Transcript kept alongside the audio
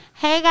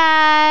Hey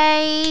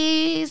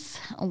guys,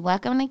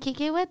 welcome to Kick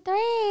It With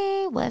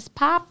 3. What's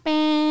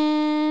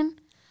poppin'?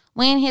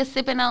 We in here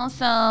sipping on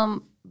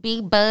some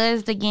Big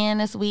Buzzed again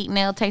this week.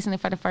 Nell tasting it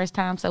for the first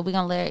time, so we're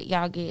gonna let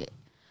y'all get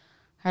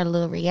her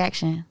little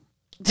reaction.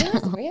 It's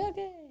real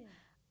good.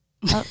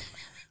 Oh,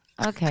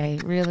 okay,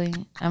 really?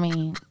 I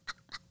mean,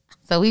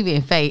 so we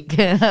being fake.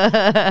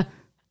 No,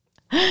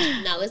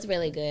 it's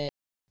really good.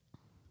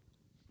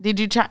 Did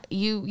you try?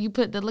 You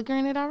put the liquor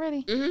in it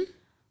already? Mm-hmm.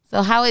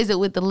 So how is it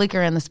with the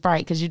liquor and the Sprite?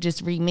 Because you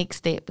just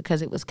remixed it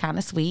because it was kind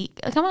of sweet.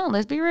 Come on,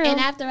 let's be real.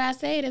 And after I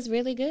said it's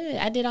really good,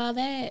 I did all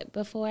that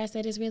before I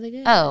said it's really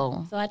good.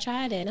 Oh. So I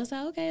tried it, and I was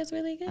like, okay, it's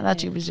really good. I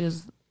thought you was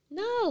just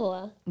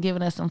No.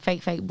 giving us some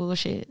fake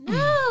bullshit.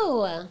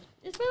 No.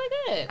 It's really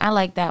good. I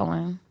like that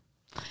one.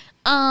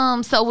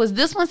 So was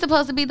this one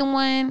supposed to be the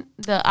one,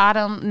 the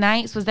Autumn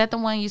Nights? Was that the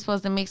one you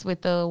supposed to mix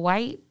with the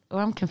white? Or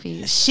I'm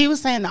confused. She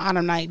was saying the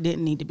Autumn Night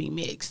didn't need to be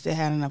mixed. It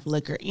had enough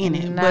liquor in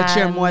it. Not But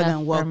you're more enough than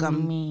for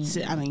welcome me.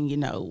 to, I mean, you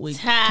know, we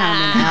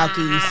kind of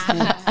in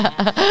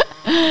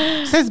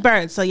alkies since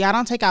birth. So y'all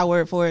don't take our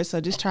word for it. So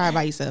just try it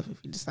by yourself if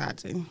you decide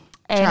to. Try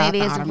And out it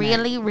the is Autumn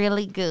really, Night.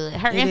 really good.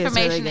 Her It is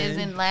information really is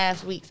good. in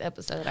last week's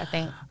episode, I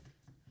think.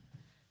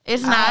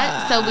 It's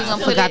not, so we're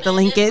gonna put forgot it. to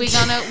link it.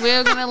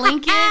 We're gonna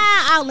link it.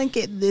 I'll link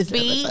it this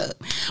Be episode.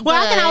 Well,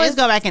 I can always Buzz.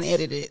 go back and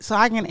edit it. So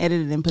I can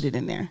edit it and put it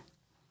in there.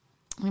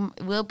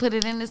 We'll put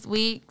it in this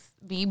week's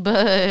Be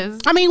Buzz.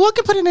 I mean, we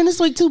can put it in this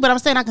week too, but I'm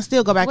saying I can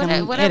still go back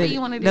and Whatever edit you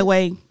it. wanna do. The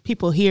way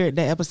people hear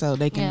the episode,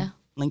 they can Yeah.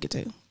 link it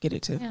to, get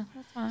it to. Yeah,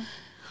 that's fine.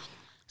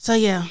 So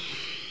yeah.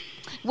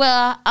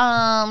 Well,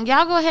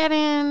 y'all go ahead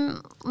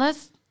and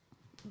let's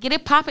get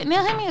it popping.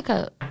 Neil, hand me a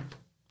cup.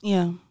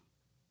 Yeah.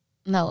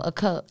 No, a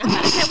cup.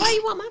 I said, why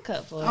you want my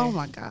cup for? Oh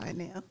my God,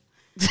 now.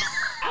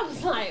 I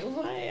was like,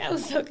 what? I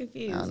was so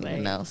confused. I don't Like,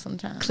 even know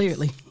sometimes.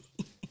 Clearly.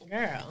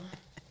 girl.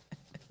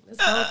 This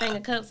whole thing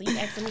of cups, you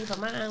asking me for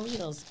mine, you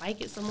gonna spike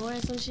it some more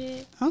or some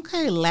shit?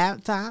 Okay,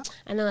 laptop.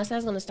 I know, I said I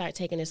was gonna start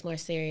taking this more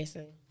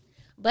seriously.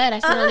 But I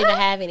still don't even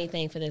have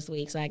anything for this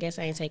week, so I guess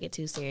I ain't take it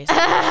too seriously.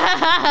 Look, sis,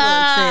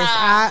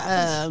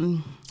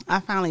 I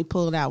finally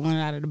pulled out one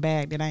out of the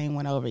bag that I ain't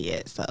went over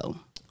yet. So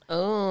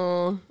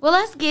Oh. Well,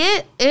 let's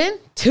get in.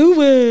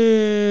 To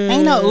it.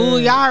 ain't no ooh,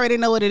 y'all already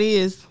know what it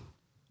is.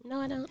 No,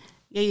 I don't.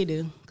 Yeah, you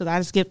do, because I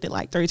skipped it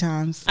like 3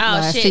 times Oh,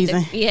 last shit.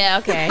 season. Yeah,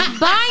 okay.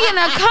 Buying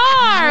a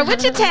car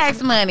with your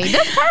tax money.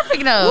 That's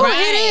perfect, though. Ooh,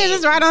 it is.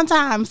 It's right on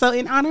time. So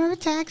in honor of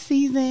tax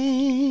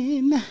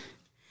season.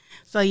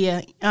 So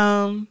yeah.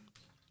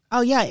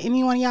 Oh yeah.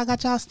 Anyone of y'all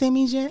got y'all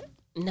stimmies yet?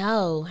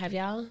 No, have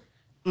y'all?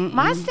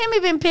 My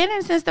stimmy been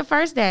pending since the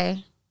first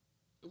day.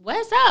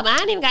 What's up? I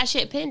ain't even got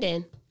shit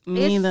pending.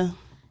 Me neither.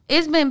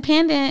 It's been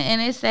pending, and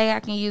it say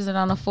I can use it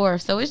on the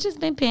 4th. So it's just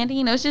been pending.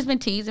 You know, it's just been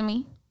teasing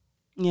me.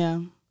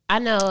 Yeah. I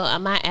know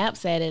my app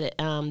said it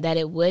that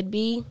it would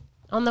be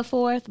on the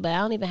 4th, but I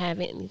don't even have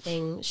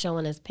anything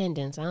showing as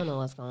pending, so I don't know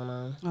what's going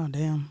on. Oh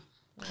damn.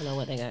 I don't know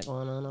what they got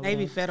going on over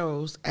Navy there.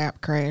 Federal's app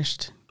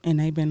crashed, and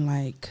they've been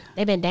like,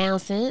 They've been down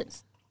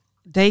since.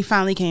 they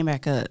finally came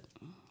back up.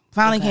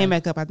 Finally Okay. came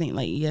back up. I think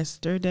like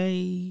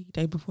yesterday,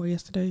 day before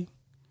yesterday.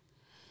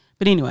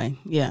 But anyway,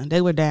 yeah,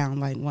 they were down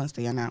like once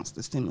they announced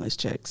the stimulus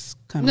checks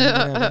coming. Or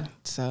whatever.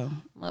 So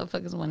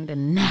Motherfuckers wanted to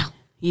know.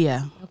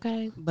 yeah,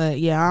 Okay. but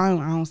yeah, I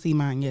don't see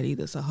mine yet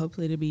either. So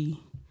hopefully it'll be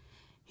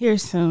here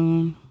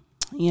soon.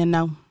 You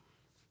know.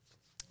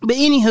 But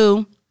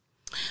anywho,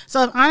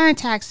 so if honoring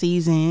tax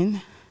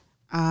season,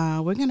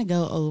 we're gonna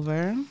go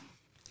over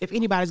if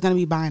anybody's gonna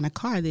be buying a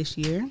car this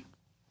year.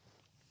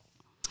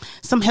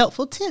 Some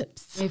helpful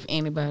tips. If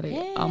anybody,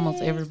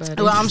 almost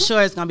everybody. Well, I'm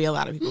sure it's gonna be a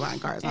lot of people buying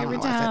cars. I don't Every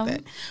know why I time. said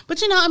that,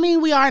 but you know, I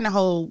mean, we are in a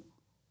whole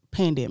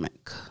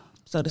pandemic,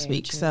 so to Very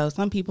speak. true. So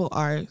some people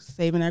are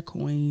saving their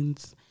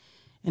coins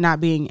and not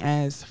being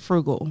as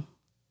frugal,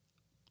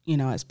 you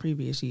know, as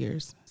previous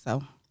years.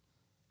 So,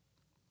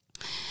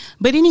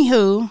 but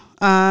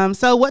anywho,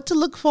 so what to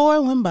look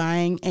for when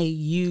buying a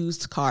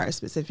used car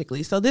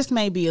specifically? So this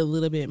may be a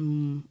little bit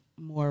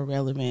more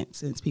relevant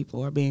since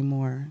people are being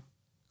more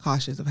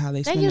cautious of how they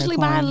They spend usually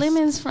their buy coins.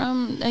 lemons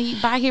from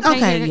buy here, pay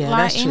Okay, here yeah, lot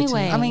that's true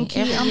anyway. too. I mean,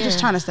 every I'm just year.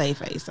 trying to save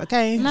face,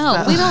 okay? No,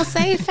 So- we don't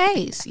save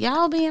face.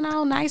 Y'all being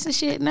all nice and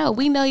shit. No,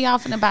 we know y'all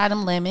finna buy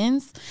them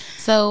lemons.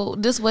 So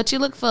this what you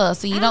look for.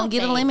 So you I don't don't get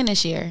a think- lemon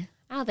this year.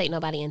 I don't think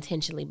nobody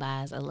intentionally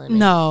buys a lemon.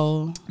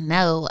 No,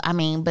 No, I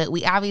mean, but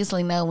we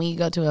obviously know when you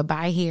go to a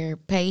buy here,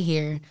 pay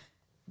here,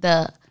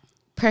 the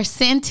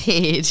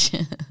percentage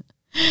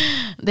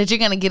that you're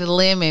gonna get a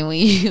lemon when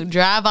you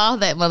drive off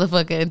that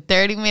motherfucker and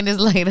 30 minutes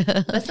later.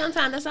 But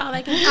sometimes that's all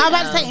they can do. I'm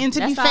about to though. say, and to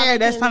be That's all fair, they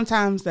that's can-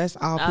 sometimes that's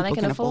all all they people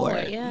can can afford.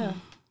 afford. Yeah.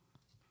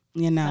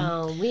 You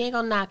know, We ain't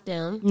gonna knock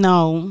them.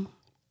 no,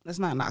 let's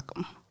not knock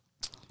them.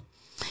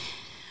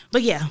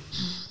 But yeah,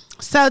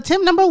 so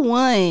tip number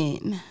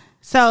 1.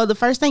 So the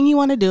first thing you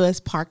want to do is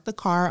park the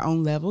car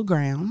on level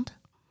ground.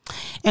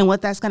 And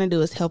what that's going to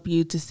do is help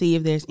you to see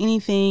if there's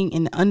anything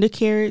in the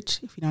undercarriage.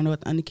 If you don't know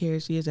what the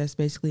undercarriage is, that's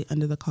basically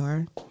under the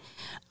car.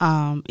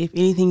 if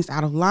anything's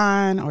out of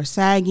line or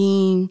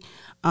sagging.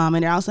 And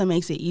it also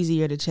makes it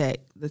easier to check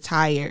the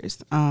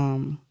tires.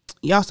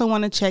 You also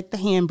want to check the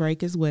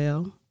handbrake as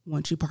well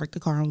once you park the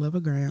car on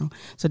level ground.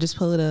 So just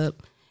pull it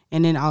up.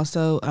 And then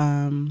also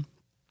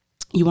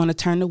you want to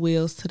turn the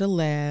wheels to the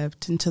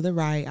left and to the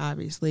right,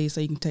 obviously,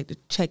 so you can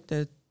check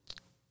the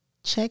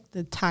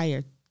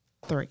tire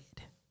thread.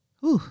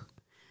 Whew.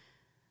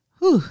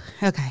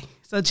 Okay.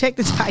 So check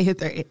the tire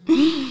thread.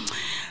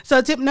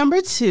 So tip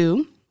number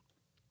 2,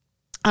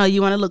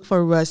 you want to look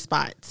for rust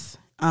spots.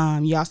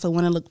 You also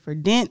want to look for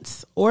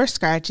dents or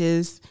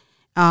scratches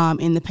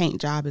in the paint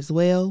job as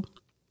well.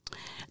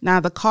 Now,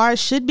 the car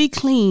should be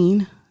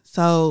clean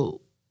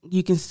so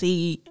you can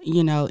see,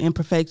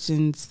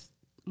 imperfections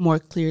more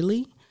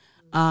clearly.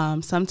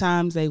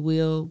 Sometimes they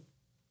will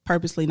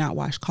purposely not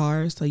wash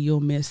cars, so you'll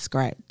miss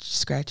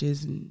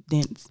scratches and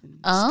dents and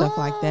stuff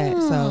like that.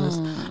 So it's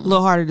a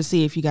little harder to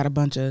see if you got a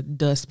bunch of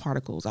dust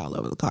particles all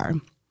over the car.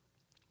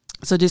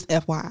 So just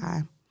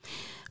FYI.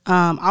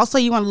 Also,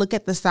 you want to look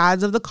at the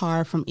sides of the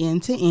car from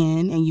end to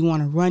end, and you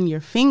want to run your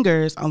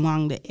fingers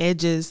along the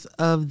edges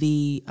of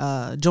the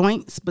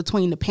joints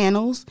between the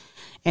panels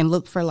and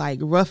look for like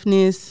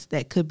roughness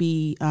that could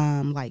be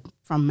like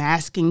from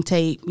masking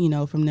tape,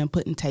 from them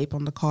putting tape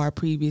on the car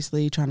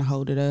previously, trying to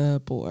hold it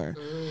up, or,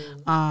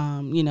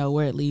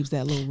 where it leaves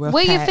that little rough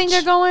Where patch. your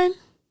finger going?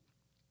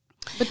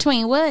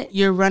 Between what?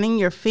 You're running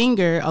your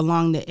finger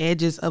along the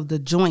edges of the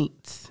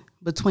joints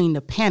between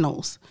the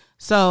panels.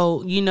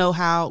 So you know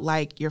how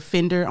like your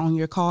fender on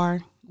your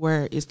car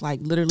where it's like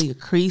literally a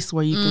crease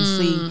where you can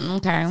see.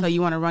 Okay. So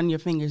you want to run your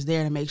fingers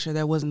there to make sure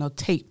there wasn't no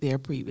tape there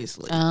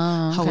previously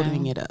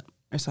holding it up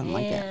or something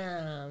like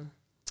that.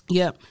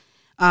 Yep.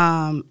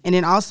 And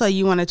then also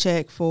you want to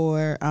check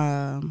for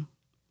I'm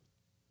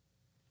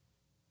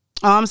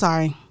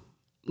sorry.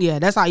 Yeah,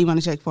 that's all you want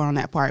to check for on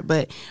that part.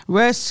 But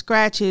rust,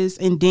 scratches,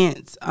 and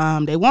dents,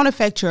 they won't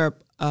affect your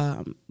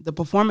the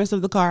performance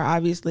of the car,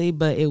 obviously,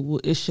 but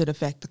it should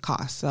affect the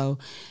cost. So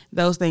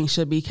those things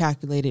should be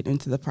calculated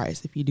into the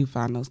price if you do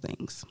find those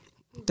things.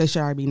 They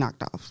should already be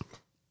knocked off.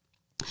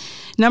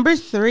 Number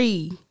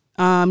 3,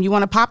 you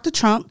want to pop the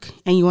trunk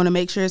and you want to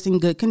make sure it's in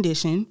good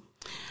condition.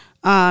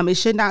 It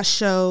should not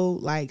show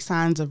like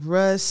signs of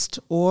rust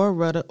or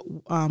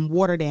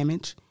water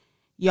damage.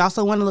 You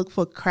also want to look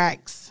for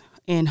cracks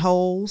and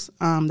holes.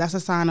 That's a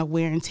sign of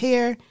wear and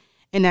tear,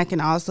 and that can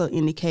also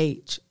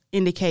indicate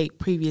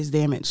previous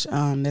damage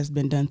that's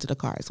been done to the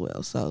car as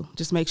well. So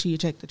just make sure you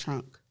check the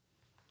trunk.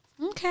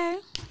 Okay.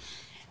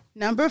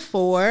 Number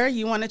 4,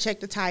 you want to check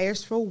the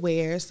tires for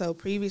wear. So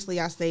previously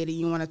I stated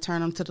you want to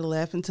turn them to the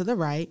left and to the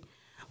right,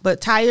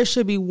 but tires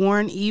should be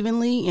worn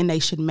evenly and they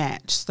should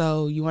match.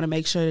 So you want to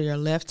make sure your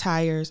left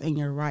tires and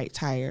your right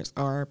tires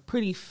are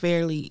pretty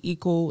fairly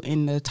equal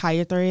in the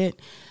tire thread.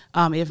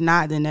 If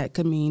not, then that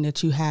could mean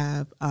that you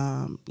have,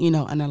 a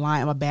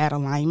bad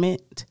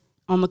alignment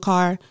on the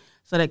car.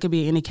 So that could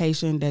be an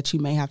indication that you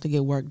may have to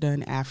get work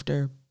done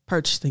after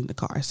purchasing the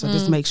car. So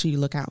just make sure you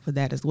look out for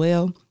that as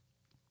well.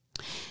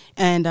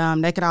 And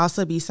that could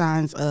also be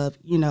signs of,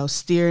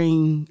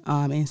 steering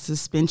and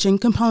suspension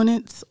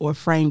components or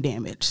frame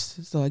damage.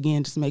 So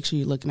again, just make sure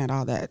you're looking at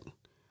all that,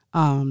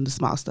 the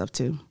small stuff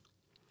too.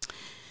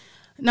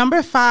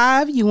 Number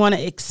 5, you want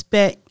to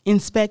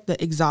inspect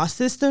the exhaust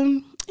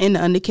system and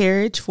the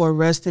undercarriage for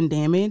rust and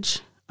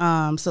damage.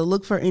 So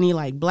look for any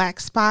like black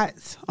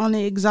spots on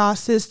the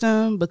exhaust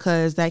system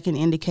because that can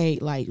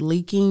indicate like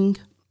leaking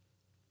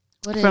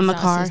from the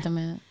car. System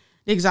at?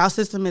 The exhaust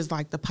system is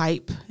like the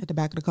pipe at the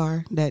back of the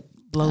car that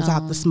blows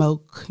out the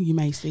smoke you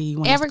may see.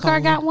 When Every it's car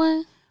cold. got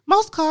one?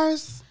 Most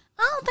cars.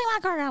 I don't think my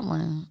car got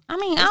one. I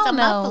mean, It's I the don't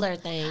know. muffler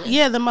thing.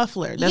 Yeah, the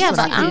muffler. That's what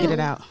I can get it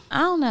out. I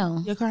don't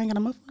know. Your car ain't got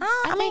a muffler?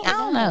 I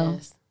don't know.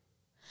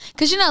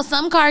 Because,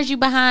 some cars you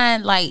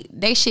behind, like,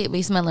 they shit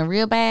be smelling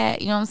real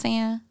bad. You know what I'm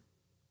saying?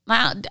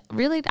 Like,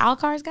 really? All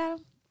cars got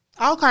them?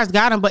 All cars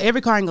got them, but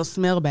every car ain't gonna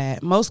smell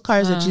bad. Most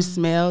cars that you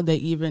smell, they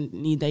either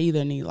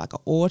need like an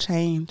oil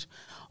change,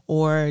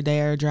 or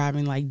they're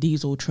driving like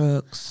diesel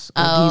trucks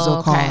or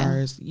diesel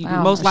cars.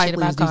 Most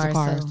likely it's diesel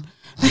cars.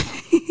 So.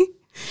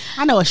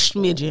 I know a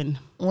smidgen.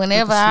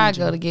 Whenever I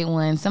go to get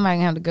one, somebody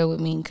gonna have to go with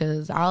me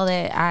because all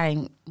that I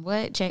ain't.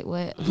 What? Check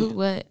what? Who?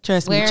 What?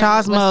 Trust Where, me,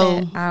 Charles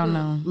Moe. I don't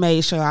know.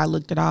 Made sure I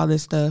looked at all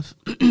this stuff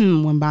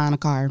when buying a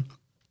car.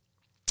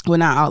 Well,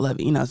 not all of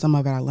it. Some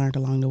of it I learned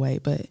along the way,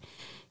 but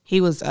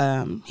he's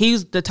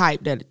the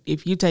type that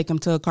if you take him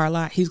to a car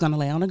lot, he's gonna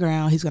lay on the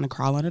ground, he's gonna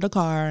crawl under the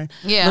car,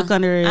 look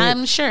under it.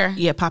 I'm sure.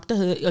 Yeah, pop the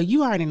hood. Oh,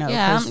 you already know.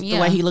 Yeah, the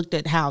way he looked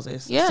at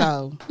houses. Yeah.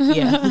 So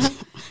yeah,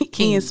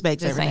 he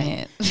inspects Just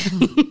everything.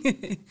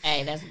 ain't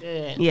Hey, that's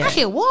good. Yeah, I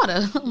hit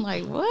water. I'm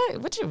like,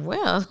 what? What you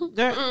well?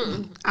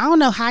 Girl, I don't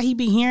know how he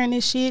be hearing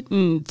this shit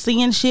and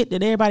seeing shit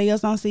that everybody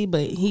else don't see,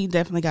 but he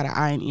definitely got an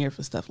eye and ear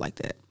for stuff like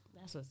that.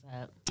 That's what's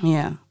up.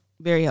 Yeah,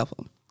 very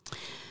helpful.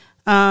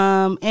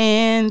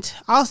 And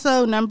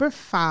also number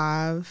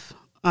 5,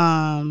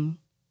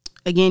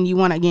 again, you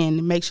want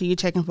to make sure you're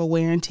checking for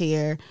wear and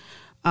tear.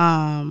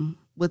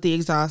 with the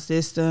exhaust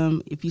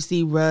system. If you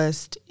see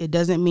rust, it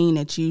doesn't mean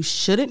that you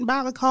shouldn't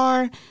buy the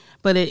car,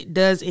 but it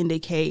does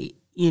indicate,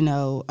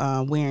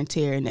 wear and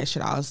tear, and that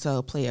should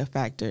also play a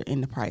factor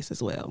in the price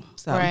as well.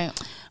 So, Right.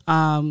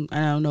 I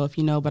don't know if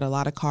you know, but a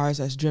lot of cars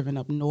that's driven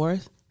up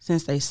north,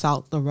 since they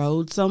salt the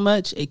road so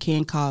much, it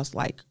can cause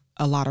like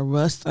a lot of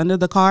rust under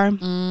the car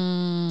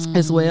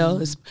as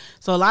well.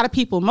 So a lot of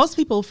people, most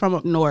people from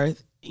up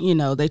north,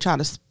 they try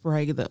to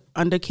spray the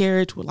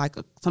undercarriage with like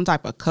some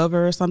type of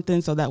cover or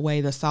something, so that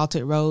way the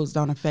salted roads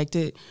don't affect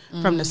it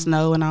from the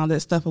snow and all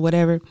that stuff or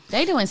whatever.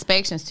 They do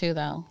inspections too,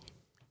 though.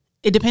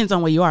 It depends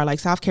on where you are. Like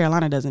South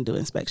Carolina doesn't do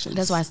inspections.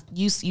 That's why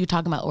you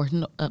talking about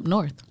up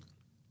north.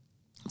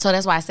 So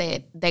that's why I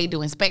said they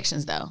do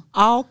inspections, though.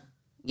 all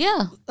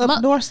Yeah.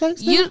 up north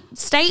states do?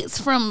 States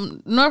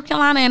from North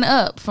Carolina and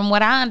up, from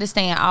what I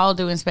understand, all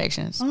do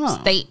inspections. Oh.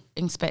 State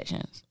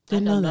inspections.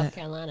 Didn't I know know North that.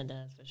 Carolina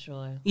does for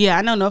sure. Yeah,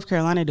 I know North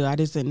Carolina do. I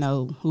just didn't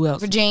know who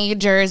else. Virginia,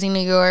 Jersey,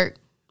 New York.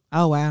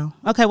 Oh, wow.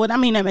 Okay, well, I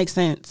mean, that makes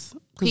sense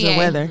because the PA.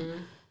 weather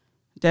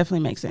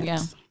definitely makes sense.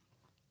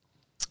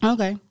 Yeah.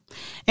 Okay.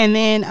 And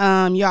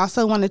then you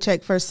also want to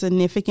check for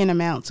significant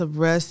amounts of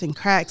rust and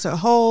cracks or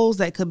holes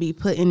that could be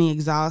put in the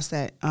exhaust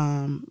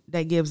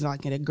that gives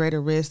like a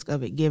greater risk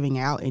of it giving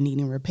out and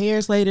needing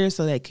repairs later.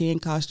 So that can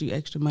cost you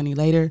extra money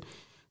later.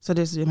 So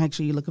just to make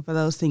sure you're looking for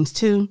those things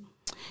too.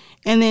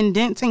 And then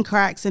dents and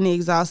cracks in the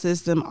exhaust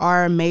system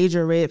are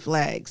major red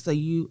flags. So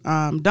you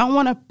don't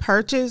want to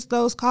purchase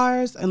those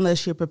cars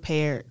unless you're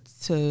prepared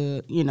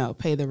to,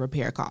 pay the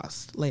repair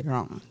costs later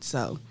on.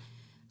 So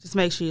just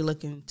make sure you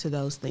look into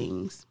those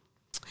things.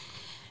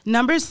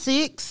 Number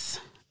 6,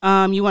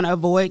 you want to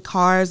avoid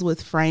cars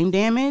with frame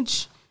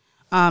damage.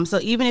 So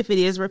even if it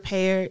is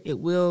repaired, it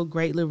will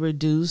greatly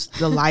reduce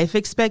the life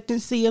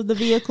expectancy of the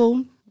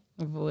vehicle.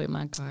 Avoid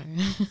my car.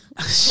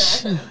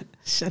 Shut up.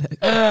 Shut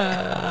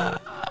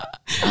up.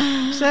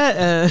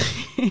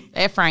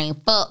 That frame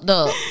fucked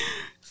up.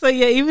 So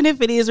yeah, even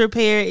if it is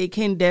repaired, it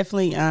can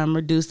definitely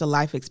reduce the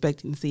life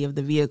expectancy of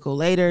the vehicle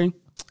later.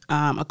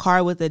 A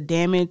car with a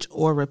damaged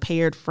or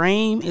repaired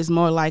frame is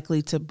more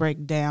likely to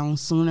break down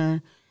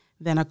sooner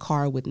than a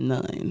car with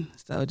none.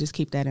 So just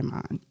keep that in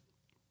mind.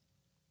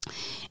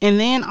 And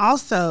then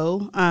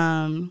also,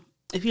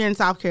 if you're in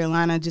South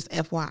Carolina, just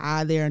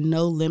FYI, there are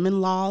no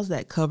lemon laws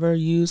that cover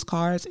used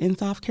cars in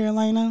South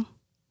Carolina.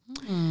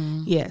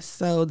 Yes,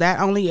 so that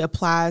only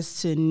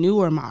applies to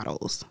newer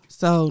models.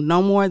 So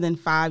no more than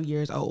 5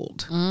 years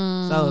old.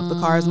 So if the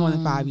car is more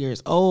than 5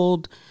 years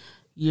old,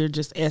 you're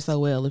just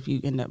SOL if you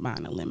end up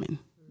buying a lemon.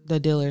 The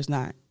dealer is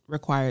not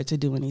required to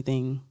do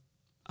anything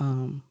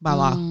by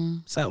law.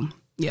 So,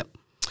 yep.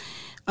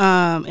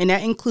 And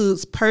that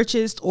includes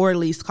purchased or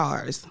leased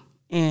cars.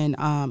 And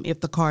if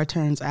the car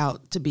turns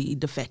out to be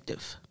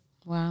defective.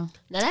 Wow.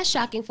 Now, that's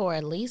shocking for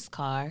a lease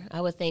car. I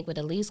would think with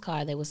a lease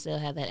car, they would still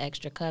have that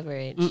extra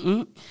coverage.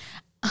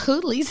 Who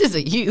leases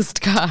a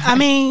used car? I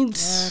mean,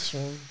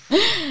 True.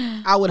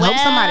 I would hope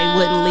somebody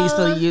wouldn't lease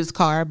a used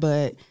car,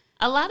 but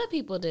A lot of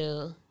people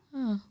do.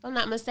 If I'm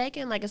not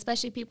mistaken, like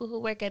especially people who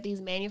work at these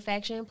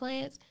manufacturing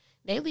plants,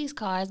 they lease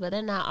cars, but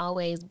they're not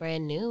always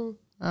brand new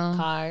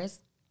cars.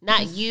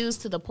 Not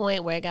used to the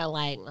point where it got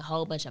like a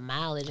whole bunch of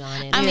mileage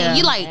on it. I mean,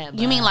 Yeah.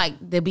 you mean like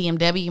the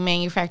BMW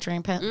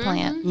manufacturing plant?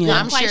 Yeah.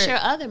 I'm quite sure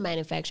other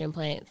manufacturing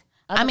plants.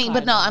 I mean,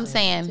 but other no, cars I'm do that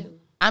saying, too.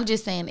 I'm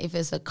just saying, if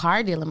it's a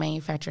car dealer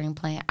manufacturing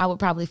plant, I would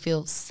probably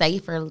feel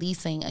safer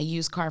leasing a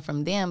used car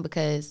from them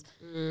because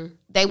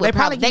they would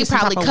probably they give some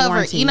probably type of cover.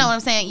 warranty. You know what I'm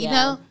saying? You Yeah.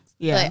 know.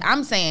 Yeah. But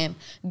I'm saying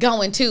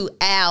going to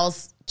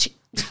Al's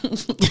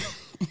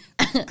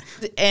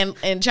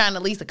and trying to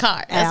lease a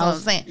car. That's what I'm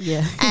Al's, saying.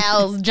 yeah.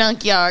 Al's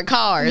junkyard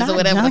cars not or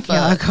whatever the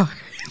junkyard fuck.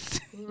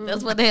 cars.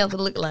 That's what the hell it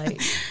look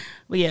like.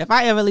 But yeah, if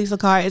I ever lease a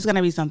car, it's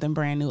gonna be something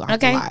brand new off the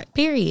Okay. lot.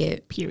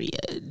 Period.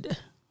 Period.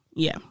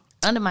 Yeah.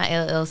 Under my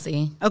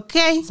LLC,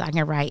 Okay. so I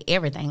can write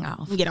everything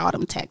off. Get all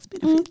them tax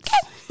benefits.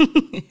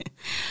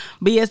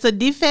 But yeah, so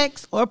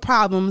defects or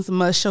problems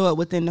must show up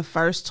within the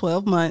first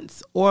 12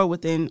 months or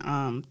within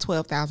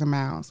 12,000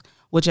 miles,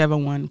 whichever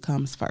one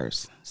comes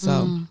first.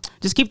 So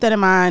just keep that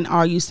in mind,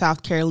 all you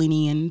South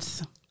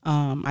Carolinians.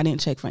 I didn't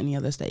check for any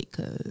other state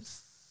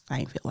because I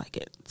ain't feel like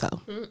it.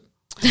 So,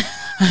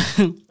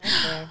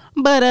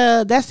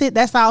 but that's it.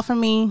 That's all for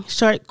me.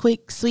 Short,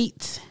 quick,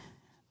 sweet.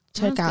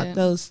 Check out Okay.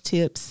 those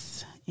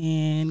tips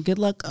and good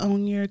luck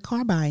on your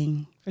car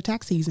buying for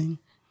tax season.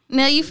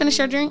 Now you finish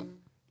your drink.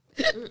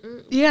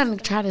 You gotta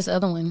try this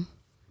other one.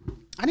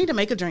 I need to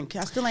make a drink.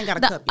 I still ain't got a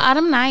The cup yet.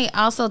 autumn night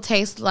also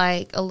tastes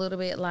like a little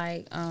bit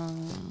like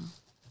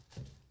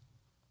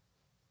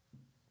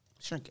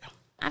Shrink it.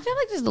 I feel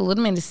like there's a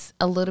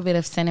little bit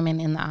of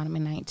cinnamon in the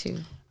autumn night too.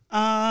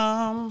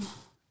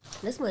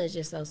 This one is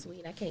just so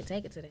sweet. I can't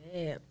take it to the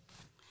head.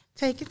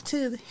 Take it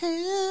to the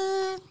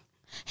head.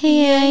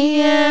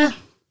 Yeah.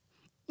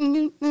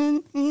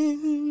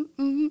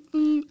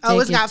 Oh,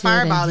 it's Take it got to the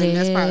Fireball in it.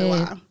 That's probably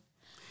head. why.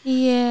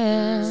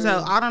 Yeah.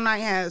 So Autumn Night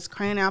has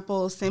cran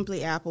apple,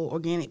 simply apple,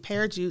 organic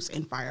pear juice,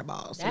 and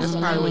Fireball. So That's that's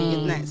what probably I where you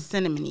want. get that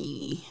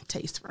cinnamony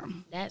taste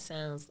from. That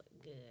sounds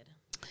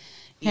good.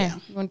 Yeah.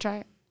 You want to try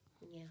it?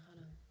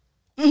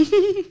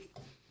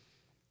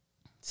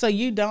 So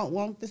you don't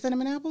want the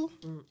cinnamon apple?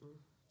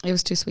 It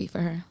was too sweet for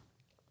her.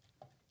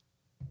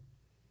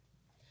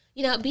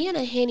 You know, being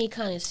a Henny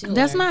connoisseur.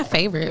 That's my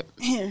favorite.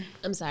 Here,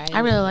 I'm sorry. I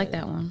really like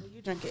that one.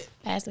 you drink it.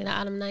 Pass me the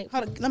autumn night.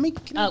 Hold on, let me.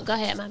 Oh, go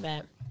ahead. My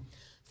bad.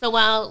 So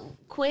while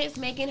Quint's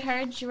making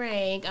her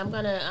drink, I'm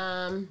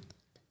gonna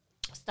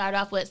start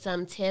off with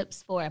some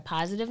tips for a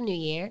positive new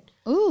year.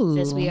 Ooh.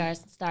 Since we are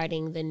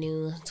starting the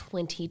new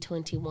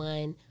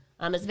 2021,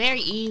 it's very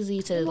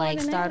easy to like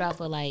start off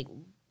with like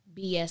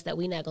BS that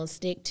we're not gonna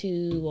stick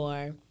to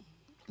or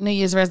New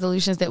Year's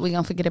resolutions that we're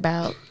going to forget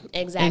about.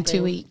 exactly In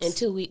 2 weeks. in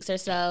 2 weeks or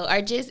so, or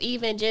just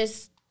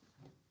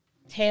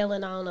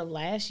tailing on of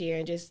last year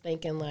and just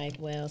thinking like,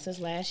 well, since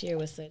last year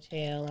was such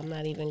hell, I'm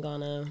not even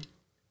gonna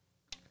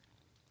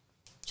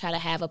try to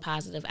have a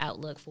positive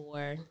outlook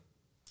for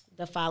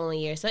the following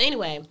year. So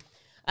anyway,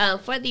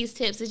 for these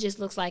tips, it just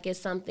looks like it's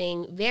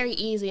something very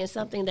easy and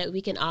something that we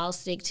can all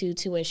stick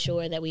to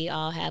ensure that we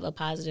all have a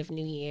positive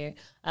new year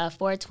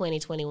for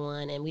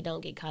 2021 and we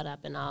don't get caught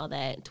up in all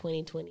that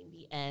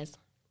 2020 BS.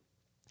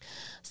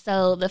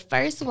 So the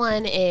first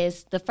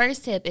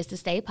tip is to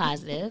stay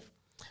positive.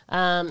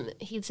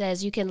 He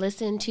says you can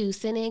listen to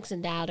cynics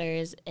and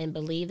doubters and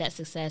believe that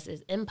success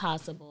is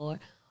impossible,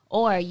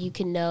 or you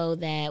can know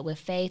that with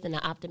faith and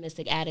an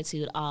optimistic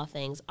attitude, all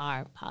things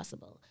are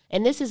possible.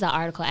 And this is an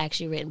article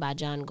actually written by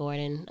John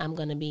Gordon. I'm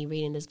going to be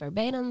reading this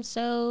verbatim,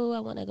 so I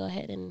want to go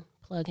ahead and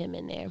plug him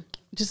in there.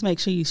 Just make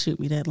sure you shoot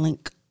me that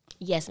link.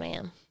 Yes,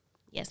 ma'am.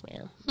 Yes,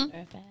 ma'am.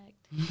 Perfect.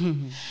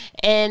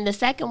 And the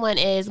second one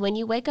is when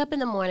you wake up in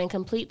the morning,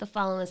 complete the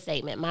following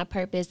statement. My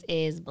purpose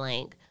is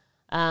blank.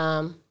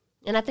 And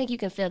I think you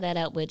can fill that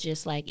up with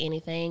just like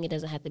anything. It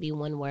doesn't have to be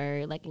one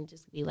word. Like it can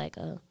just be like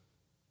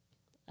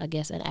I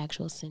guess an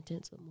actual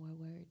sentence with more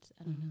words.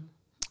 I don't know.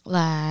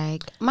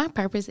 Like, my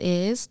purpose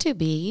is to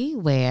be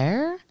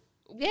where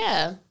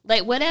Yeah.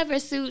 Like whatever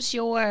suits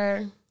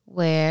your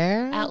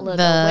outlook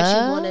the on what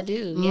you want to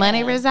do. Yeah.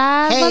 money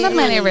resides, where the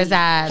money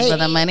resides, where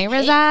the money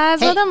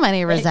resides, where the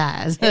money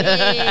resides.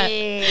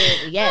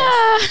 Hey,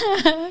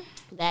 yes.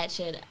 That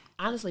should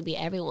honestly be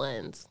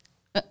everyone's.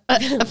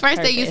 The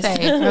first thing you Purpose.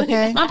 say,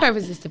 Okay. my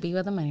purpose is to be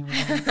where the money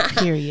resides.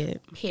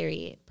 Period.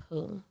 Period.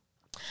 Poo.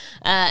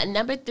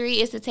 Number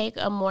 3 is to take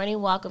a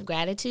morning walk of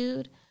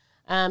gratitude.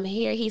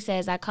 Here he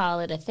says, I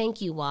call it a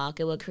thank you walk.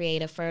 It will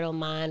create a fertile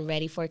mind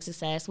ready for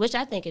success, which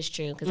I think is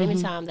true. Because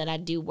anytime that I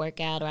do work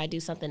out or I do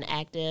something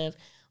active,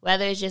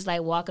 whether it's just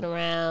like walking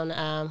around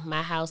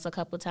my house a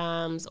couple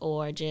times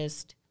or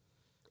just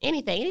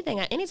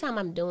anytime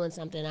I'm doing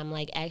something, I'm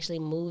like actually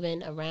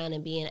moving around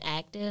and being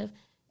active,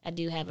 I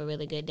do have a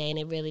really good day. And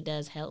it really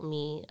does help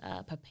me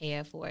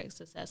prepare for a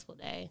successful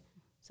day.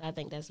 So I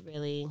think that's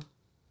really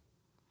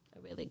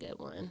a really good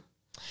one.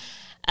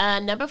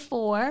 Number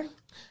 4,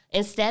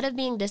 instead of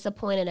being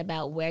disappointed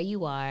about where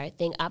you are,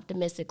 think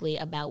optimistically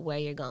about where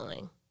you're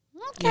going.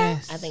 Okay.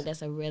 Yes. I think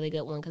that's a really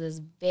good one because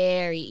it's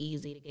very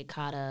easy to get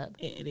caught up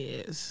It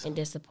is. in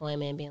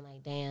disappointment and being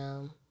like,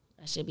 damn,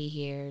 I should be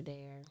here,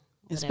 there.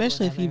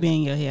 Especially if you be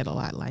in your head a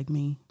lot like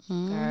me.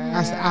 Girl.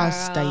 I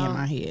stay in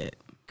my head.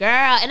 Girl,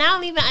 and I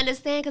don't even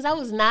understand because I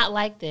was not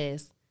like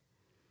this.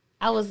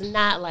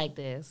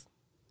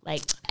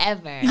 Like,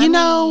 ever. You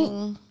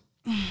know,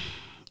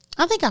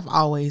 I think I've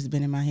always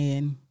been in my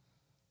head.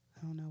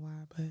 I don't know why,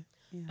 but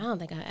yeah. I don't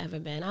think I've ever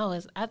been. I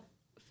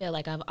feel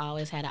like I've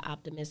always had an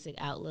optimistic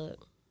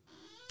outlook.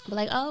 But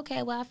like, oh,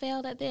 okay, well, I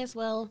failed at this.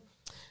 Well,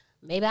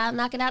 maybe I'll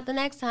knock it out the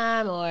next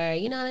time. Or,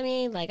 you know what I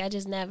mean? Like, I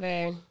just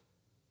never,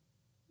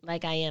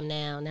 like I am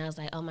now. Now it's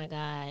like, oh, my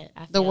God.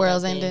 The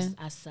world's at this. ending.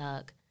 I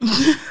suck.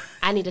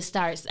 I need to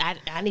start.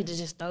 I need to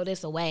just throw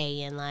this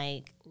away and,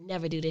 like,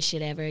 never do this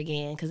shit ever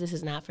again because this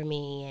is not for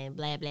me and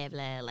blah, blah,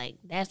 blah. Like,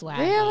 that's why.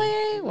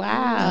 Really?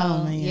 Wow.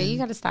 Oh, man. Yeah, you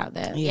got to stop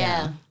that.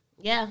 Yeah.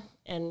 Yeah.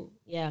 And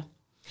yeah.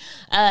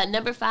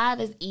 Number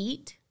 5 is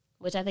eat,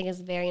 which I think is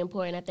very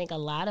important. I think a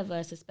lot of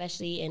us,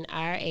 especially in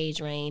our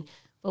age range,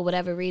 for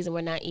whatever reason,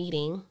 we're not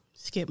eating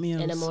Skip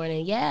meals. in the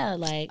morning. Yeah,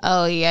 like,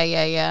 Oh,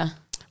 yeah.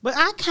 But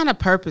I kind of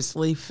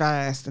purposely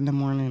fast in the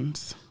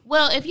mornings.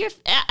 well, if you're,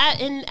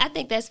 and I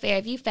think that's fair.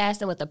 If you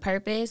fasting with a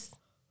purpose,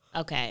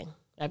 okay.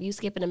 If you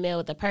skipping a meal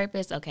with a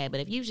purpose, okay. But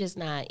if you just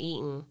not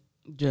eating,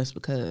 Just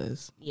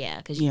because. yeah,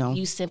 because Yeah.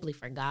 you simply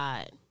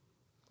forgot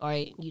or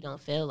you don't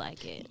feel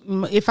like it.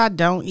 If I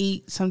don't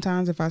eat,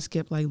 sometimes if I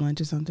skip like lunch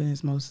or something,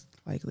 it's most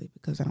likely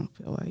because I don't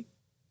feel like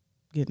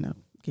getting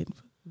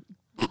food.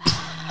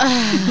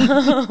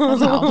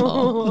 That's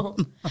awful.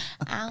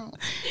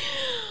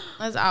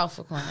 That's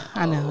awful, Quinn.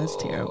 I know, it's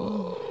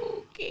terrible.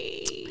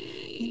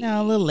 Okay. You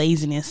know, a little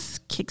laziness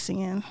kicks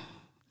in.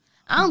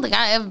 I don't think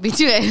I ever be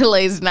too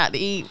lazy not to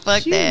eat.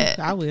 Fuck Shoot, that.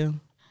 I will.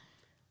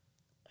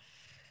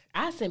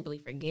 I simply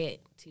forget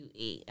to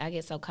eat. I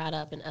get so caught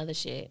up in other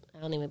shit. I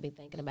don't even be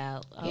thinking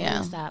about, let Yeah.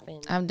 me stop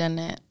and I've done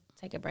that.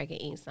 take a break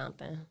and eat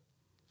something.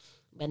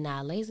 But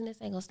nah, laziness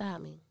ain't gonna stop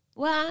me.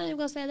 Well, I ain't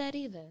gonna say that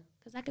either.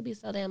 Because I could be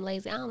so damn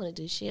lazy. I don't want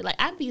to do shit. Like,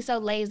 I'd be so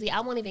lazy,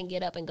 I won't even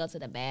get up and go to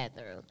the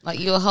bathroom. Like,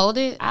 you'll hold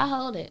it? I'll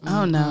hold it.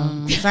 Oh,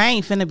 no. Because I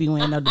ain't finna be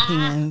wearing no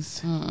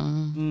Depends.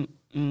 I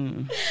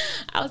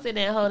was sitting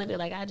there holding it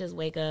like I just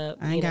wake up.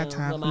 I ain't got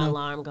time when for my no-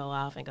 alarm go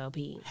off and go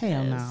pee.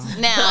 Hell no.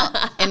 Now,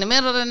 in the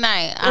middle of the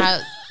night,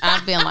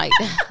 I've been like,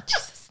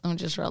 Jesus, let me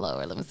just roll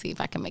over. Let me see if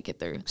I can make it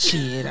through.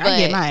 Shit, I But-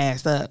 get my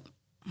ass up.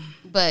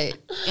 But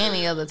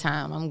any other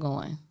time, I'm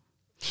going.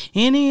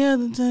 Any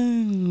other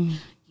time.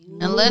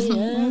 Unless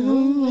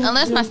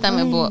my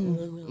stomach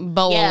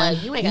boiling. Yeah,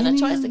 you ain't got no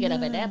choice to get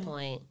up at that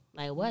point.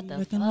 Like, what the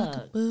Looking like a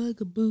fuck?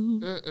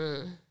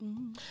 bugaboo.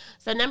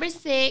 So number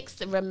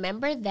 6,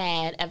 remember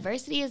that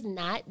adversity is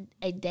not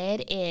a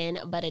dead end,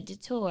 but a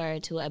detour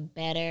to a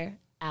better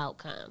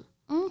outcome.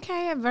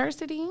 Okay,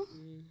 adversity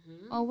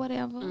or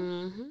whatever.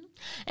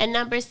 And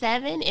number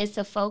 7 is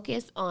to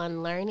focus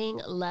on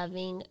learning,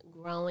 loving,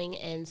 growing,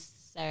 and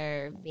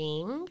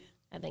serving.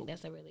 I think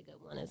that's a really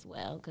good one as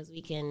well, because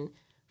we can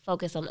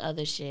focus on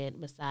other shit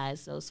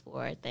besides those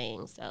 4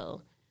 things.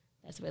 So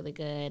that's really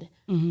good.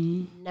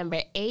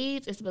 Number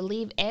 8 is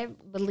believe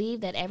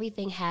that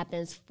everything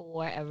happens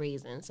for a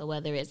reason. So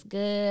whether it's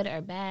good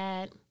or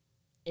bad,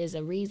 is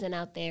a reason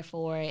out there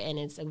for it, and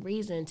it's a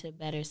reason to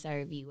better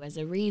serve you. There's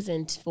a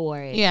reason for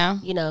it. Yeah.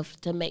 You know,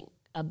 to make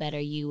a better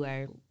you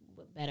or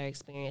better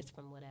experience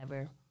from what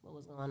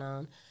was going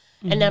on.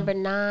 And number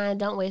 9,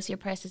 don't waste your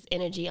precious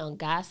energy on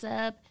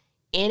gossip,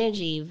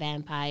 energy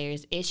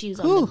vampires,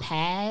 issues on the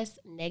past,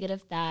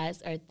 negative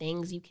thoughts, or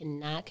things you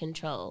cannot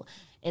control.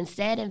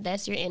 Instead,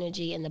 invest your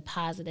energy in the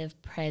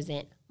positive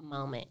present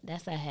moment.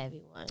 That's a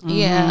heavy one.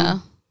 Yeah.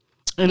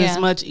 And Yeah. it's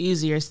much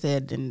easier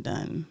said than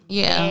done.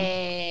 Yeah.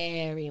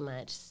 Very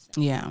much so.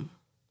 Yeah.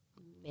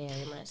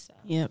 Very much so.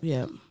 Yep.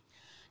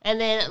 And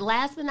then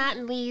last but not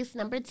least,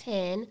 number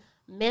 10,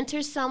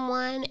 mentor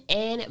someone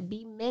and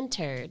be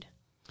mentored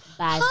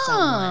by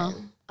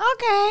someone.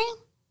 Okay.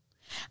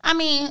 I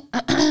mean,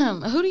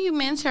 who do you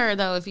mentor,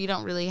 though, if you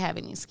don't really have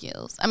any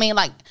skills? I mean,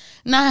 like,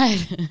 not,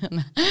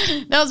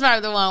 that was probably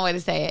the one way to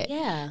say it.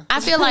 Yeah. I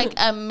feel like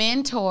a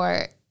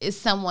mentor is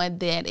someone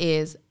that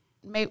is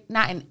maybe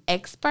not an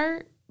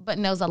expert, but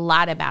knows a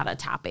lot about a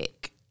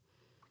topic.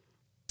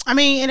 I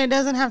mean, and it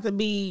doesn't have to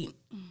be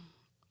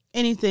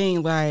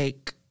anything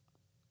like,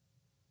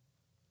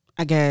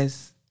 I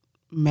guess,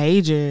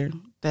 major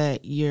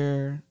that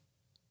you're,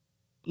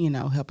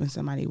 helping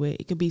somebody with.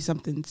 It could be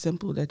something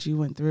simple that you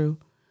went through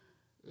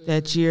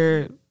that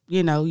you're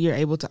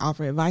able to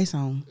offer advice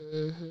on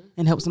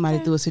and help somebody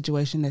through a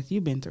situation that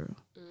you've been through.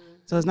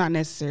 So it's not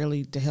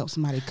necessarily to help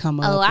somebody come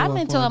up I or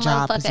mentor for a a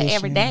job motherfucker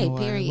every position day, or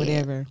period.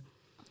 whatever.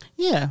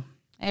 Yeah.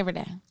 Every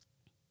day.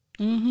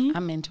 Mm-hmm.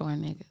 I'm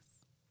mentoring niggas.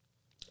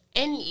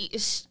 And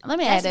Let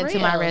me add that to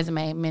my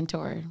resume,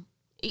 mentor.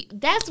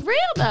 That's real,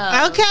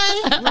 though.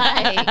 Okay.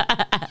 Like,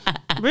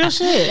 Real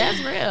shit.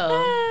 that's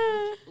real.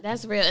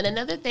 That's real. And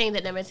another thing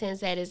that number 10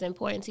 said is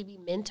important to be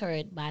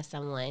mentored by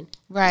someone.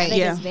 I Right. think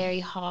Yeah. it's very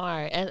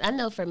hard. And I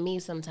know for me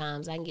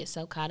sometimes I can get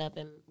so caught up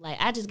in, like,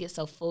 I just get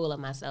so full of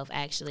myself,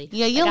 actually.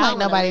 Yeah, you don't I like don't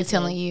wanna nobody listen.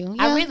 telling you.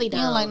 I Yeah, really don't.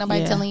 You don't like nobody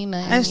Yeah. telling you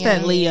nothing. That's Yeah.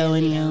 that Leo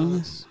in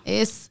you.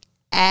 It's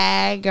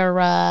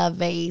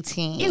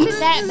aggravating. Is it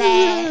that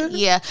bad?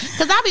 Yeah,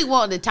 because I be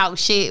wanting to talk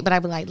shit, but I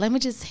be like, let me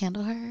just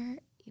handle her.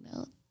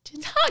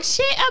 Just Talk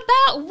shit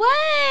about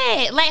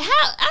what? Like,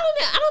 how? I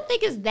don't know. I don't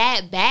think it's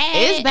that bad.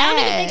 It's I don't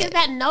even bad. think it's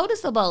that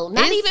noticeable.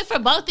 Not It's- even for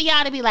both of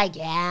y'all to be like,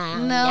 yeah.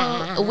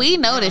 no, we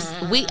notice.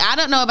 I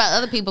don't know about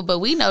other people, but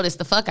we notice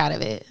the fuck out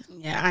of it.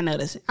 Yeah, I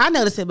notice it. I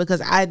notice it because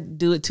I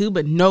do it too,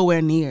 but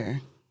nowhere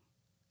near.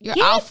 You're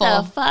Get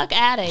awful. the fuck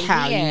out of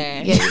How you-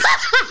 here. Yeah,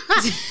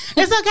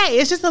 It's okay.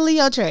 It's just a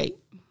Leo trait.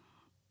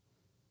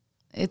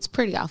 it's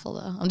pretty awful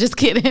though. I'm just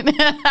kidding.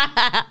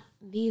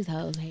 These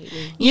hoes hate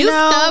me. You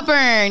know-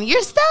 stubborn.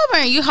 You're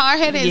stubborn. You hard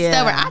headed and Yeah.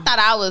 stubborn. I thought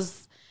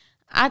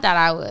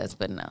I was,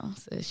 but no,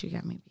 sis, you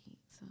got me beat.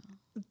 So.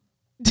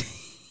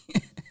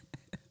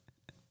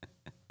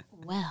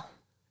 Well,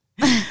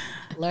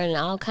 learning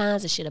all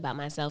kinds of shit about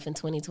myself in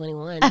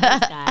 2021.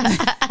 Thanks, guys.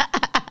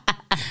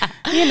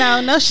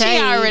 No She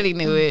shade. already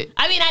knew it.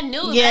 I mean, I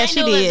knew. Yeah, I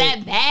she knew it was did.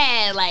 that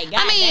bad. Like,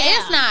 I mean,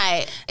 it's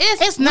not.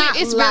 It's not.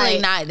 It's like- really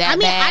not that I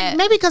mean, bad.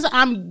 maybe because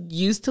I'm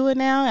used to it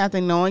now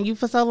after knowing you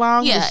for so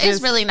long. Yeah, it's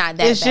just- really not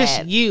that It's just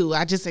bad. you.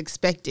 I just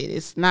expect it.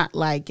 It's not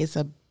like it's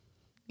a.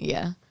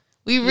 Yeah,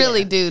 we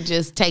really do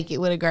just take it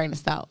with a grain of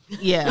salt.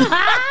 Yeah,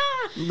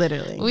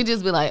 literally. We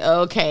just be like,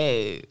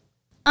 okay.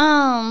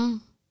 Y'all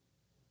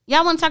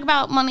want to talk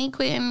about Monique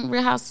quitting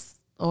Real House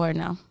or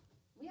no?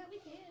 Yeah, we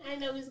can. I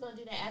didn't know we was gonna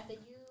do that after you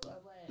or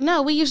what.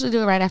 No, we usually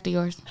do it right after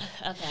yours.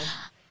 Okay.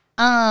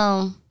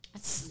 Now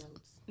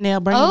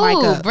bring your mic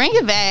up. Bring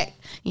it back.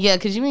 Yeah,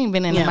 because you ain't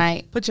been in Yeah, the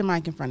mic. put your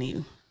mic in front of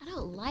you. I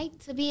don't like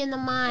to be in the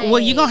mic. Well,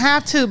 you're gonna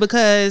have to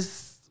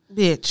because,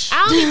 bitch,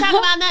 I don't be talking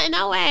about nothing.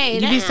 No way.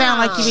 you be sound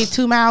like you be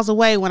 2 miles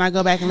away when I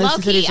go back and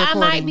listen to Low-key, this I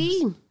recording. might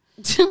be.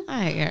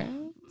 Hey, girl.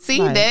 See,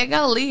 Right. there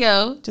go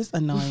Leo. Just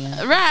annoying.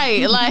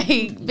 Right, like,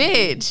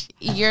 bitch,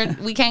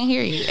 we can't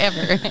hear you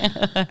ever.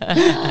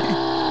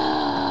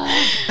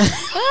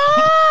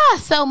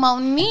 So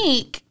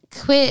Monique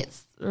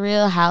quits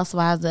Real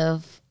Housewives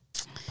of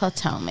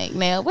Potomac.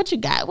 Now, what you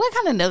got? What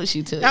kind of notes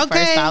you took? Okay.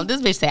 First off,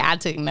 this bitch said I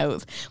took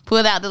notes.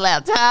 Pulled out the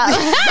laptop.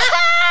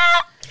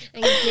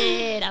 I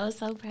did. I was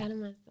so proud of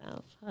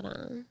myself. Hold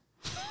on.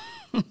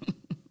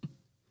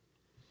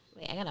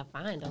 Wait, I gotta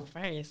find them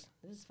first.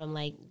 This is from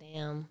like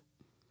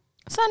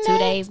Sunday. 2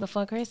 days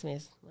before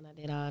Christmas when I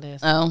did all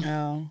this.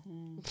 Oh.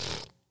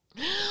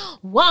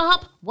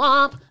 Womp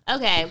womp.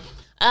 Okay.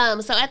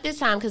 So at this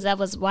time, because I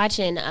was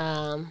watching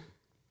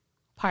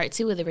part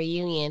 2 of the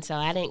reunion, so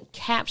I didn't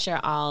capture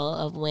all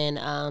of when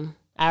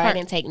I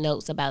didn't take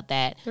notes about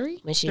that 3?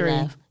 when she 3.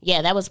 left.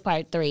 Yeah, that was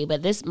part 3,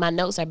 but my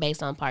notes are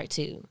based on part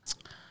 2.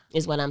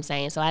 Is what I'm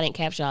saying. So I didn't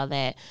capture all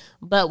that.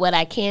 But what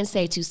I can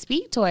say to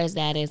speak towards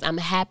that is I'm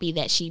happy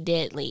that she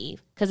did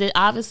leave because it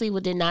obviously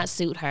did not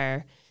suit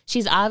her.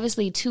 She's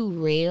obviously too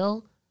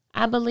real,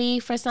 I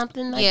believe, for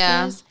something like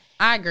this.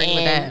 I agree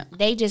with that.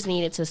 They just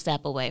needed to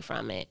step away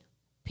from it,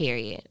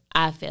 period,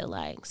 I feel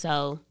like.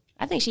 So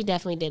I think she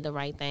definitely did the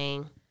right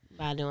thing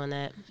by doing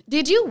that.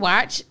 Did you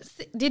watch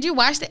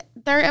the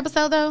 3rd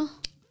episode, though?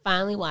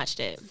 Finally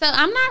watched it. So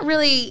I'm not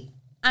really,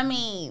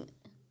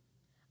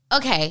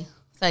 okay.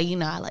 So,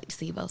 I like to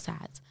see both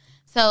sides.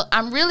 So,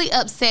 I'm really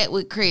upset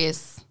with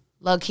Chris,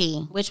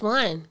 low-key. Which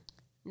one?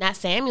 Not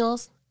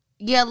Samuel's?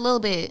 Yeah, a little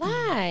bit.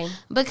 Why?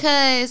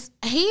 Because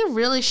he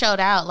really showed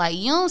out. Like,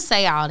 you don't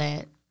say all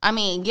that.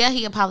 Yeah,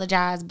 he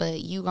apologized,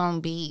 but you gonna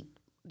beat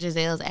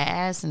Giselle's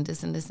ass and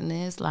this and this and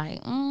this.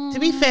 Like, To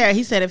be fair,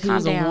 he said if he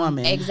was down. a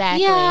woman.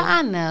 Exactly. Yeah,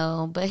 I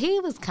know. But he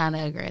was kind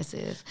of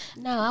aggressive.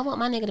 No, I want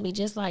my nigga to be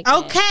just like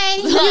that.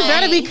 Okay, you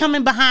better be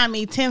coming behind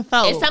me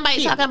tenfold. If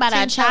somebody's talking about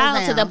a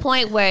child to the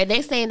point where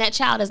they saying that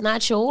child is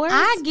not yours,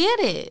 I get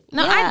it.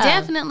 No, Yeah. I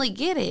definitely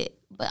get it.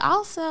 But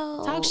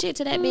also, talk shit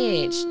to that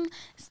bitch.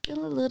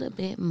 Still a little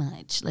bit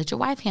much. Let your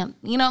wife handle.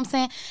 You know what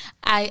I'm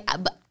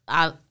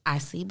saying? I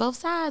see both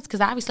sides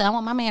because obviously I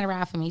want my man to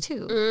ride for me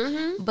too.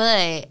 Mm-hmm.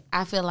 But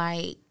I feel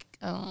like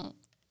I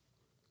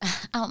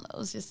don't know.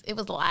 It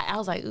was a lot. I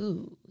was like,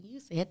 ooh, you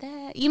said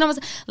that. You know what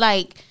I'm saying?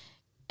 Like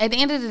at the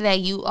end of the day,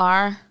 you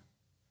are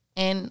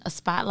in a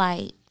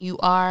spotlight. You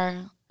are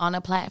on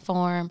a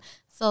platform.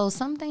 So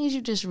some things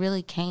you just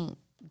really can't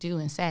do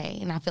and say.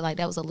 And I feel like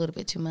that was a little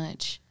bit too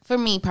much for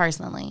me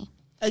personally.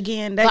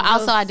 Again, But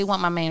also I do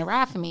want my man to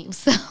ride for me.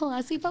 So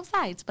I see both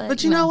sides.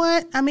 But you know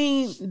what?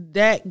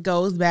 That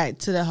goes back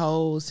to the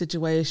whole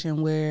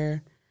situation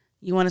where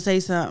you want to say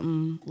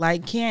something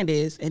like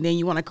Candace and then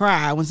you want to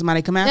cry when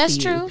somebody come after That's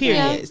you. true.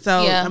 Period. Yeah.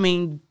 So, Yeah.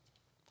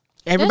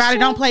 everybody true.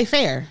 don't play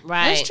fair.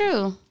 Right. That's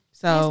true. Pass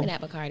So, me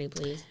that Bacardi,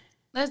 please.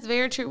 That's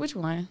very true. Which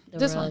one? The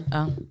This rum. one.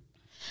 Oh.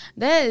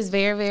 That is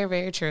very, very,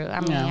 very true.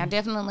 Yeah. I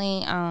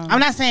definitely I'm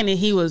not saying that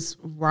he was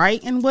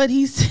right in what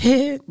he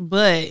said,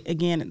 but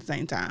again, at the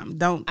same time,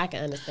 don't, I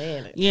can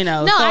understand it.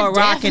 No, throw I a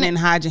rock definitely- and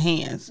hide your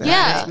hands. So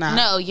yeah. that's not-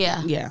 No,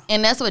 yeah. Yeah.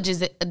 And that's what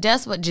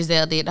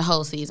Giselle did the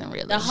whole season,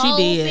 really. The whole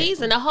did.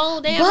 season, the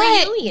whole damn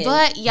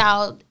but reunion.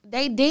 y'all,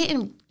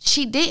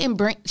 she didn't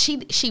bring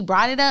she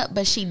brought it up,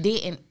 but she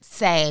didn't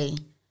say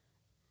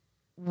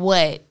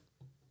what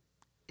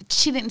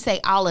she didn't say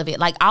all of it.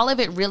 Like all of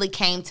it really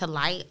came to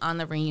light on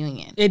the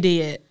reunion. It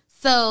did.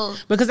 So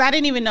Because I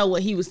didn't even know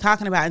what he was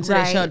talking about until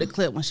Right. they showed the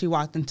clip when she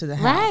walked into the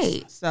house.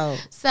 Right.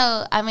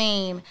 So,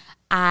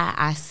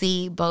 I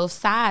see both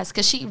sides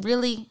because she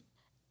really,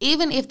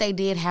 even if they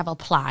did have a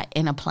plot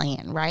and a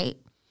plan, right?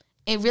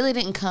 It really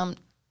didn't come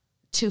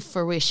to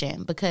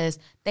fruition because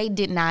they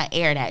did not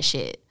air that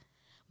shit.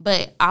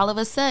 But all of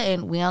a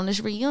sudden, we on this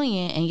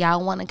reunion and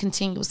y'all want to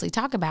continuously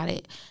talk about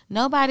it.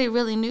 Nobody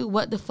really knew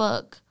what the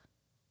fuck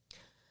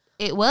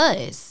it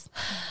was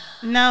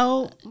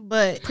no,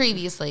 but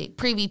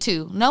preview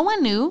to. No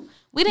one knew.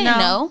 We didn't No.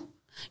 know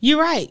you're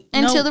right.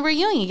 until No. the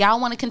reunion. Y'all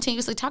want to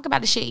continuously talk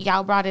about the shit.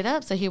 Y'all brought it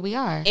up, so here we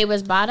are. it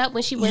was brought up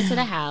when she went to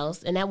the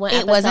house, and that one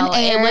It wasn't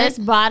episode, aired. It was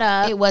brought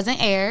up. It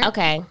wasn't aired.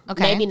 Okay.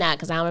 Maybe not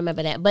because I don't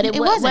remember that. But it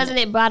wasn't. wasn't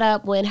it brought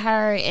up when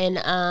her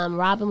and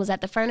Robin was at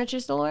the furniture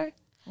store?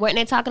 Weren't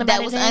they talking about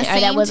That it was then? Or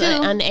unseen that was too.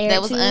 unaired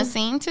That was too?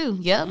 unseen too.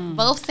 Yep,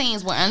 both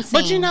scenes were unseen.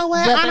 But you know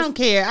what? But I don't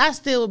care. I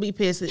still would be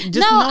pissed. Just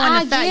No, knowing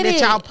I the fact get that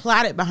it. y'all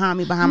plotted behind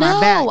me, behind No, my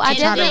back. I to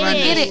try to definitely run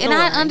get this it, and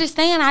I story.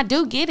 understand. I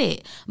do get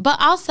it.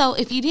 But also,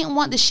 if you didn't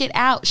want the shit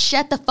out,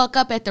 shut the fuck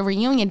up at the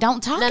reunion.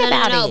 Don't talk about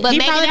it. But He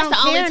maybe probably that's the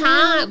don't only care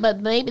now. time. But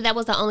maybe that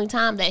was the only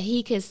time that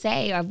he could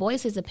say or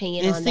voice his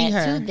opinion And on see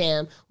that her. to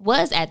them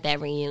was at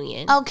that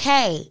reunion.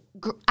 Okay,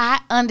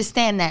 I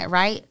understand that,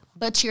 right?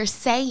 But you're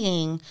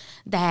saying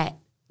that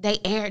they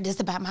aired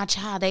this about my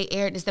child. They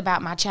aired this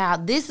about my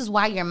child. This is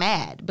why you're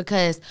mad,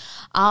 because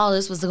all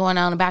this was going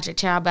on about your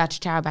child, about your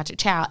child, about your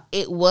child.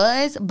 It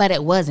was, but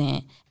it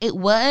wasn't. It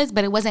was,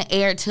 but it wasn't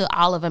aired to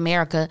all of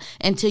America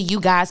until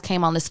you guys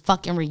came on this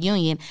fucking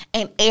reunion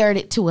and aired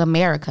it to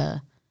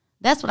America.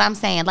 That's what I'm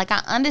saying. Like,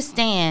 I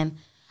understand.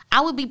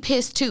 I would be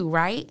pissed too,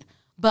 right?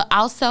 But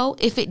also,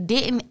 if it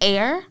didn't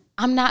air,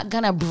 I'm not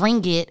going to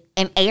bring it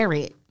and air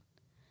it.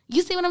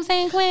 You see what I'm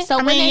saying, Quinn? So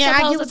when they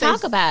supposed to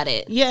talk about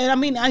it? Yeah, I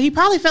mean, he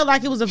probably felt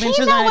like it was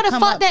eventually He know going where to the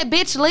come fuck up. that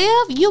bitch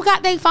live. You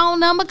got their phone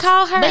number.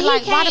 Call her. But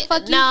Like, why the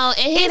fuck you? No,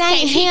 in his it ain't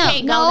case, he him.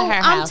 can't go No, to her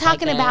I'm house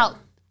talking like that. about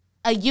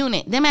a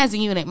unit. Them as a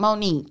unit.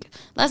 Monique.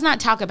 Let's not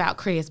talk about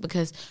Chris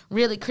because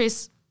really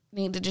Chris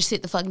need to just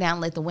sit the fuck down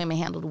and let the women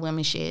handle the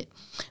women shit.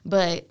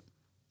 But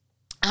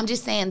I'm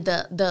just saying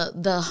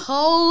the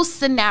whole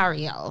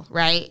scenario,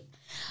 right?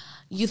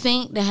 You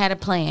think they had a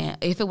plan.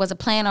 If it was a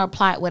plan or a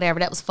plot, whatever,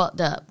 that was fucked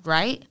up,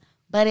 right?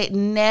 But it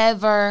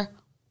never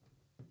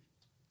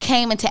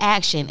came into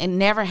action. It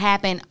never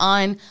happened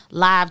on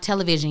live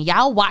television.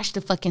 Y'all watched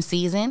the fucking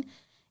season.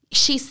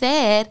 She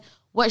said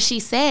what she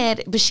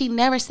said, but she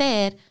never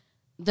said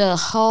the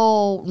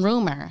whole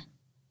rumor.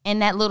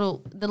 And the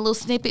little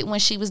snippet when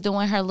she was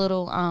doing her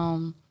little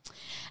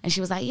and she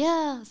was like,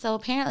 yeah, so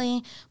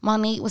apparently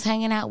Monique was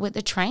hanging out with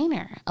the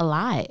trainer a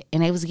lot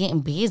and they was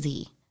getting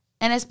busy.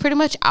 And that's pretty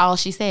much all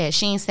she said.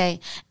 She didn't say,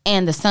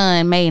 and the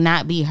son may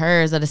not be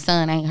hers or the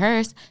son ain't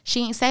hers.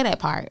 She didn't say that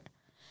part.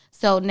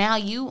 So now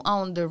you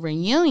on the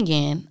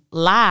reunion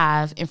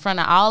live in front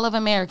of all of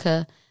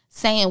America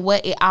saying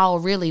what it all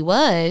really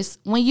was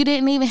when you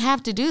didn't even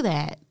have to do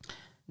that.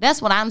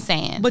 That's what I'm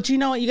saying. But you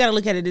know what? You got to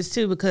look at it as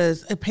too,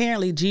 because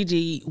apparently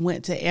Gigi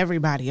went to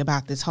everybody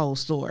about this whole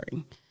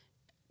story.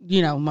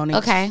 You know,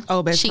 Monique's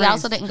old best friend. She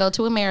also didn't go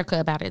to America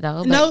about it, though.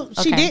 But, No,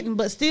 she didn't.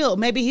 But still,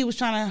 maybe he was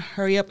trying to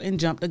hurry up and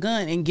jump the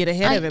gun and get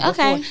ahead of it.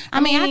 Before. I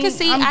mean, I can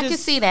see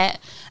that.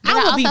 But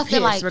I would be also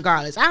feel pissed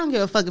regardless. I don't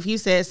give a fuck if you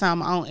said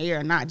something on air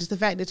or not. Just the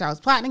fact that y'all was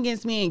plotting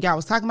against me and y'all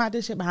was talking about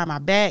this shit behind my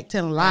back,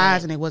 telling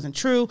lies, and it wasn't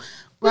true.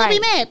 We'll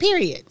be mad,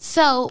 period.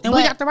 So, we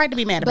got the right to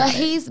be mad about it. But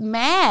he's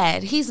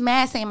mad. He's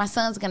mad saying my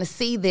son's going to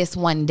see this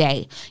one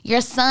day.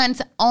 Your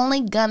son's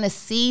only going to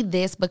see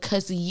this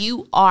because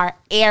you are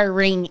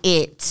airing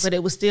it. But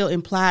it was still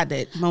implied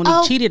that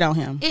Monique cheated on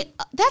him.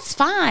 That's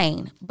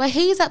fine. But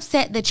he's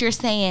upset that you're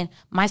saying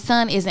my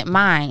son isn't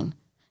mine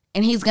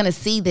and he's going to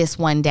see this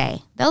one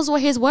day. Those were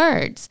his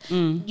words.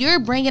 You're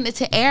bringing it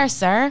to air,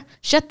 sir.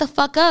 Shut the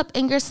fuck up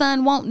and your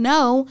son won't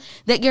know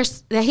that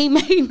he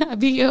may not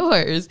be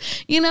yours.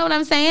 You know what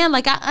I'm saying?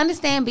 Like, I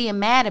understand being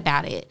mad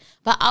about it,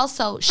 but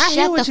also shut the fuck up.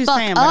 I hear what you're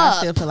saying, but I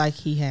still feel like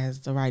he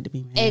has the right to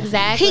be mad.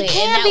 Exactly. He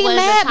can be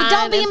mad, but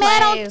don't be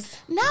mad on...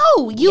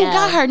 No, you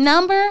got her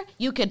number.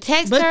 You could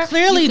text her. But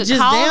clearly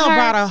Giselle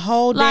brought a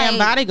whole damn like,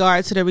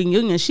 bodyguard to the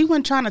reunion. She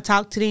wasn't trying to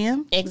talk to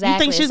them. Exactly. You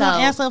think she's going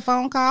to answer a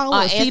phone call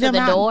or see them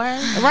the out? door?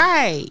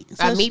 Right.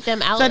 Or meet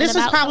them out. So this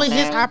was probably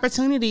his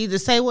opportunity to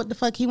say what the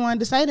fuck he wanted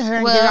to say to her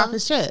and get it off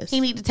his chest. He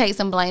need to take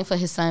some blame for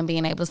his son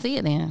being able to see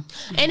it then.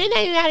 And it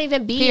may not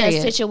even be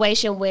a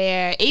situation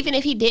where even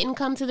if he didn't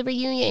come to the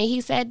reunion and he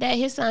said that,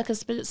 his son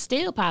could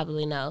still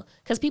probably know.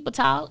 Because people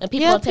talk and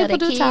people will tell their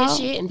kids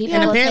shit and people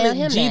will tell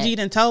him Gigi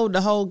done told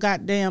the whole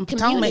goddamn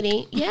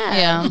community.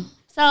 Yeah.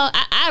 So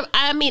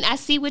I mean, I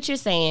see what you're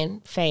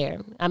saying. Fair.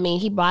 I mean,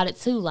 he brought it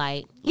to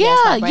light.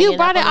 Yeah, you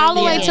brought it all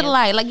the way to the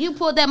light. Like, you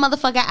pulled that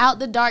motherfucker out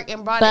the dark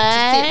and brought it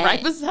to sit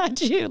right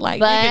beside you. Like,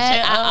 but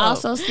I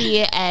also see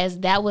it as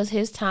that was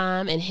his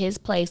time and his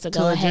place to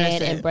go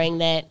ahead and bring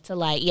that to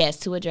light. Yes,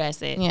 to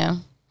address it. Yeah.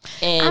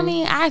 And I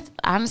mean, I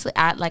honestly,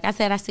 like I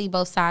said, I see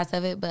both sides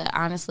of it. But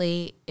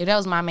honestly, if that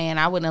was my man,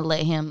 I wouldn't have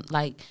let him.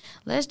 Like,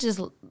 I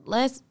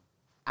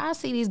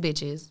see these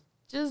bitches.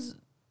 Just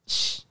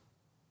shh.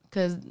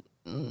 Because,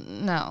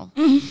 no.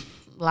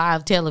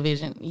 Live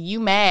television. You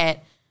mad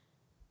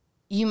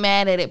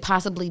at it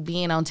possibly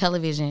being on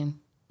television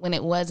when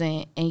it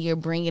wasn't, and you're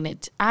bringing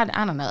it. I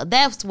don't know.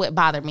 That's what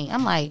bothered me.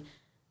 I'm like,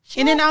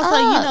 and then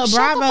also,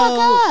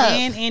 Bravo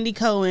and Andy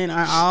Cohen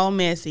are all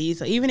messy.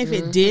 So even if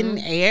it didn't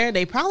air,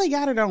 they probably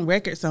got it on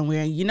record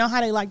somewhere. You know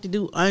how they like to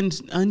do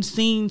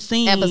unseen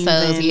scenes.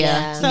 Episodes,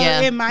 So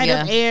it might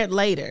have aired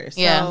later.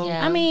 So.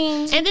 I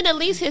mean. And then at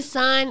least his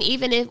son,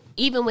 even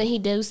when he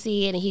do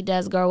see it and he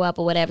does grow up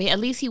or whatever, at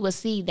least he will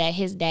see that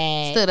his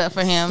dad stood up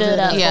for him. For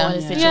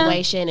the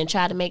situation and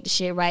try to make the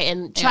shit right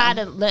and try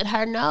to let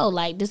her know,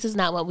 like, this is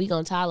not what we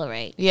going to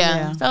tolerate.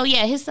 Yeah. So,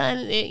 his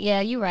son,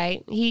 you're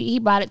right. He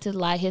brought it to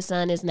light. His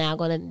son is now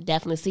going to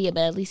definitely see it,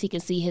 but at least he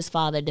can see his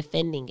father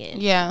defending it.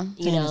 Yeah.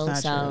 You know,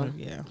 so,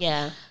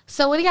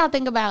 So what do y'all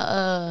think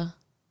about,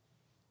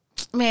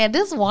 man,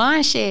 this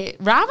wine shit,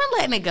 Robin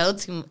letting it go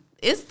too,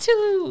 it's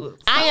too,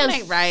 I am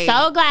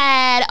so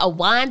glad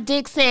Juan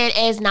Dixon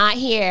is not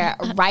here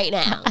right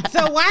now. So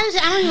I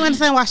don't even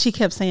understand why she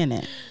kept saying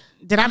that.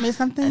 Did I miss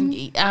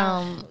something?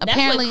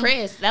 Apparently,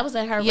 Chris. That was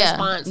her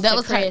response. That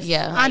was Chris.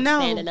 I know,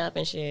 standing up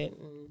and shit.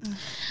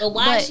 But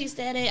why she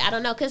said it, I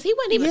don't know, because he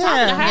wasn't even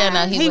talking to her. Yeah,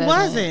 no, he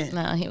wasn't.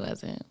 No, he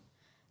wasn't.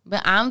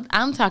 But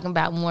I'm talking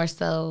about more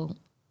so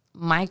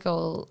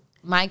Michael's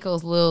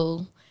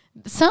little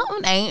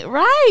something ain't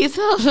right.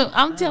 So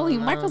I'm telling you,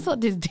 Michael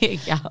sucked his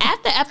dick, y'all.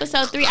 After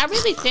episode 3, I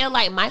really feel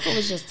like Michael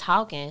was just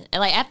talking. And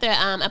like after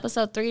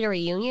episode 3, the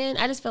reunion,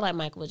 I just feel like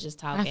Michael was just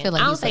talking. I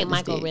don't think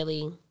Michael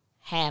really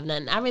have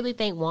nothing. I really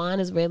think Juan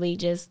is really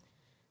just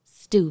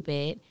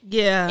stupid.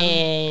 Yeah.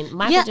 And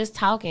Michael just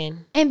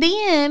talking. And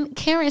then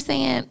Karen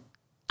saying,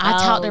 I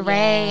talked to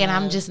Ray and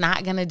I'm just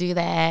not going to do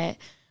that.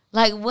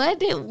 Like, what?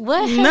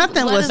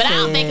 Nothing was But I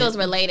don't said. think it was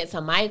related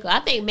to Michael. I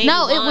think maybe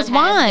No, it Juan was has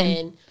Juan.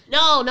 been-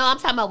 No, I'm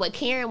talking about what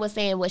Karen was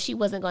saying, what she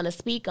wasn't going to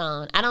speak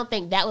on. I don't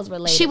think that was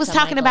related. She was to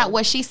talking Michael. about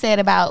what she said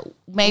about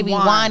maybe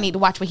Juan. Juan need to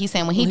watch what he's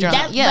saying when he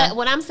drunk. Yeah. But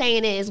what I'm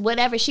saying is,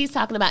 whatever she's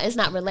talking about is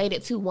not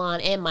related to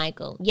Juan and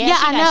Michael. Yeah, Yeah,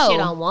 she I got know.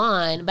 shit on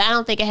Juan, but I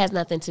don't think it has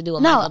nothing to do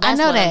with No, Michael. That's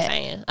I know what that. I'm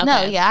saying. No,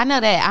 Okay. yeah, I know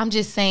that. I'm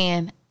just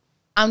saying,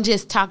 I'm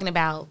just talking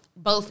about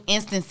both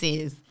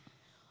instances,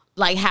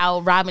 like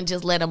how Robin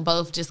just let them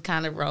both just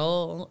kind of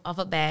roll off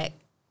her back.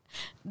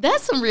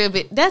 That's some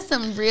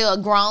real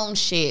grown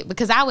shit,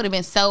 because I would have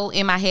been so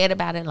in my head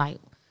about it, like,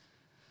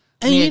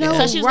 And you nigga. know,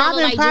 So she was gonna Robin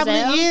look like probably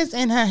Giselle? is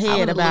in her I head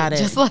would've about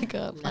looked it. just like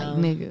a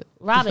nigga.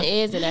 Robin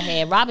is in her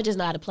head. Robin just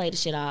know how to play the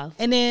shit off.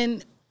 And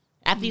then,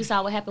 After you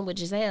saw what happened with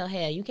Giselle,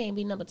 hell, you can't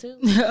be number 2.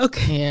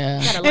 okay.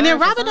 Yeah. Gotta And then learn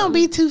for Robin don't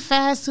something. be too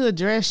fast to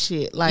address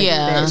shit like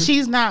Yeah. that.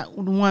 She's not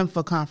one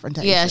for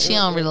confrontation. Yeah, she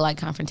don't really like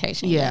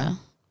confrontation. Yeah.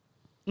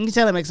 You can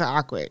tell it makes her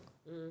awkward.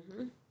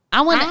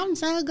 I want to. I'm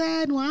so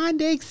glad Juan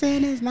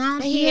Dixon is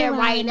not Here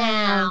right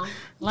now.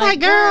 Like,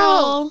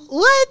 girl,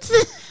 what?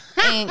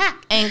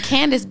 and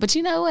Candace, but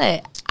you know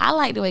what? I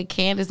like the way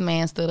Candace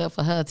man stood up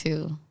for her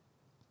too.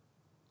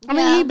 I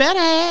mean, he better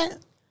have.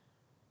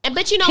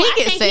 But you know, He I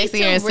gets think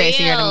sexier and he's too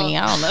sexier real. to me.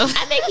 I don't know.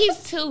 I think he's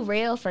too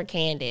real for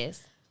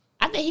Candace.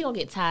 I think he gonna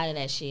get tired of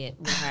that shit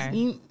with her.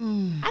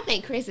 I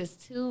think Chris is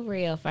too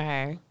real for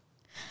her.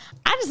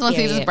 I just want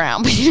to see this Period.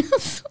 brown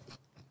penis.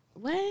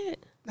 What?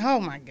 Oh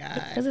my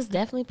God. Because it's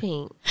definitely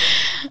pink.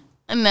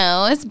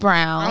 No, it's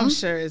brown. I'm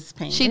sure it's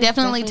pink. She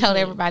definitely definitely told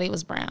pink. everybody it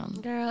was brown.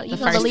 Girl, you The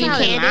gonna first believe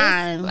time. Candace?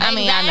 Lying. I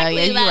mean, I know.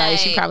 Yeah, Exactly, you're right.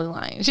 She like- probably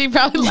lying. She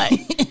probably like.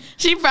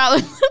 She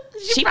probably.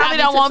 She probably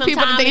don't took want some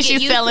people to time think to get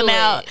she's used selling to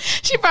out. it.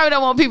 She probably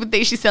don't want people to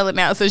think she's selling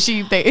out. So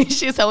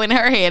she's so in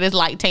her head it's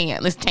like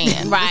tan. It's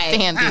tan. Right. It's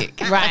tan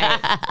dick. Right.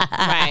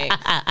 Right.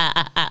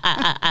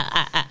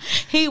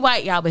 He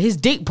white, y'all, but his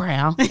dick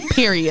brown.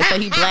 Period. So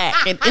he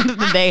black. At the end of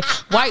the day,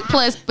 white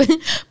plus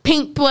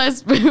pink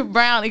plus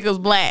brown equals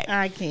black.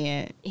 I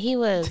can't. He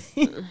was.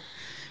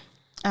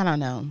 I don't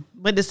know.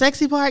 But the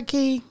sexy part,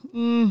 Key,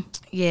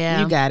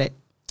 Yeah, you got it.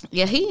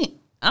 Yeah, he.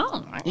 I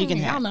don't know. You can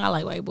I have don't know. I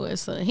like white boys,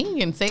 so he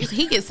gets sexy.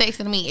 He gets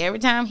sexy to me every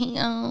time he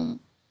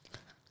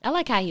I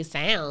like how he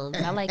sounds.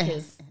 I like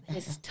his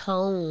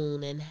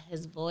tone and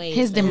his voice.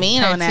 his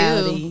demeanor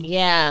tonality. too.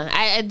 Yeah,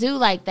 I do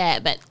like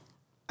that. But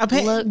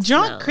Looks,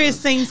 Drunk no. Chris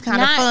seems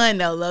kind of Not- fun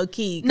though, low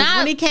key. 'Cause not-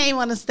 when he came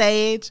on the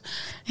stage,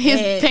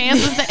 His and-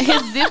 pants, was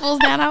his zipples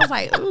down. I was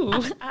like,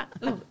 ooh.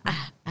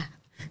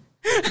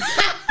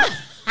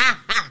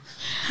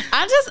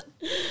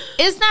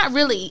 It's not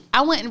really.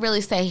 I wouldn't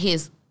really say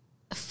his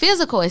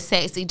physical is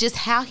sexy. Just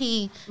how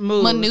he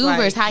Moves,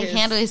 maneuvers, like how he his-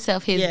 handles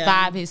himself, his yeah.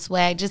 vibe, his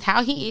swag, just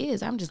how he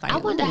is. I'm just like, I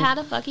wonder ooh. how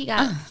the fuck he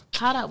got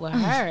caught up with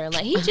her.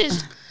 Like he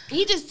just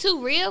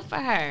too real for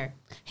her.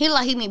 He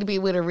like he need to be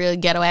with a real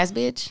ghetto ass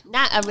bitch,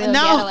 Not a real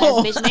No. ghetto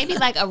ass bitch. Maybe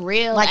like a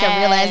real like a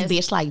real ass ass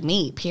bitch like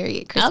me.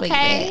 Period. Chris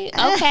Okay,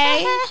 Wiggins.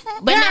 okay,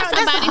 but Girl, not that's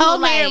somebody a whole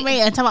who married like.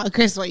 man. Talk about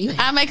Chris. What you?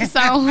 I make a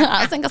song.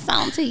 I'll sing a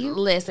song to you.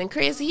 Listen,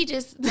 Chris, he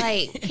just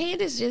like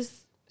Candace.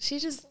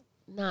 She's just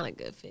not a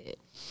good fit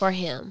for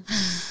him,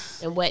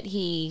 and what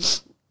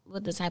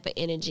the type of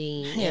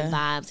energy and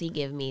vibes he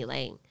give me.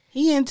 Like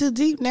He in too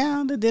deep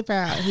now to dip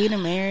out. He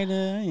done married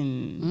her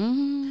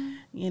and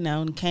you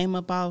know and came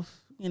up off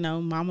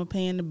mama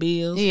paying the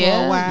bills for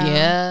a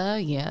while.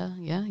 Yeah.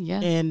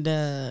 And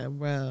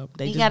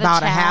they He just got a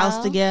bought a house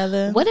child.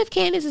 together. what if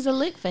Candace is a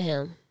lick for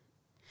him?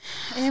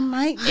 It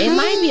might. It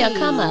might be a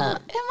come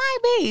up. It might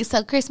be.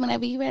 So, Chris,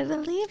 whenever you ready to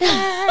leave her,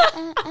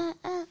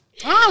 I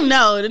don't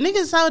know. The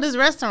nigga sold his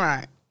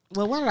restaurant.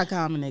 Well, why did I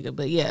call him a nigga?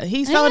 But yeah,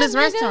 he sold his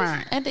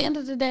restaurant. At the end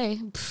of the day,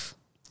 pff,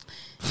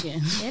 Yeah.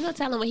 Ain't no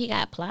telling what he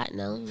got plotting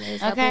on.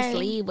 It's up Okay. his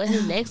sleeve. What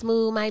his next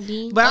move might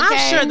be. But Okay.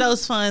 I'm sure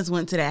those funds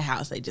went to that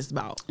house they just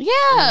bought.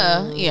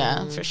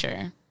 yeah, for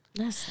sure.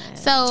 That's sad.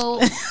 So,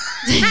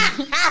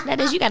 That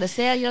is, you got to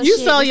sell your You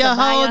shit. sold just your to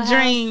buy whole house.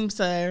 dream,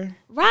 sir.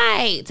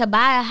 Right. To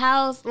buy a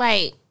house.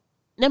 Like,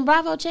 them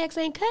Bravo checks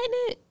ain't cutting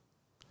it.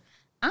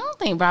 I don't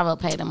think Bravo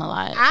paid him a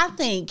lot. I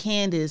think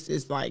Candace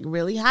is like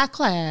really high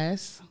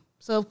class.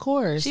 So of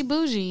course She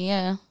bougie,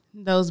 yeah.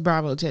 those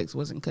Bravo checks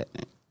wasn't cutting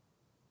it.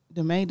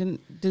 The made the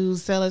dude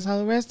sell his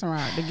whole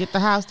restaurant to get the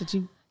house that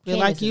you feel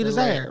Candace like you is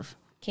a lick. deserve.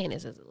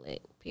 Candace is a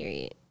lick,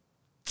 period.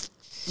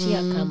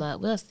 She'll come up.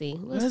 We'll see.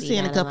 We'll see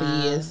in a down the couple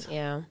line. years.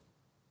 Yeah.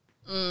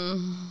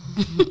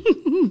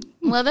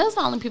 Well, that's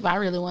the only people I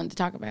really wanted to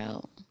talk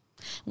about.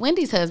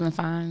 Wendy's husband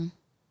fine.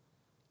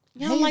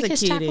 You don't He's like a his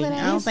cutie. chocolate I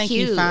ass? don't think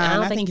cute. he's I fine.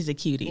 don't I think- think he's a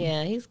cutie.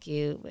 Yeah, he's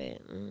cute, but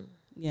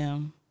Yeah.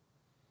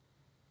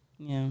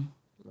 Yeah.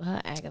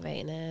 her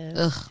aggravating ass.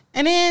 Ugh.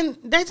 And then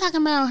they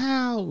talking about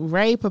how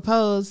Ray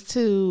proposed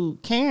to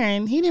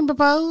Karen. He didn't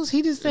propose.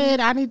 He just said,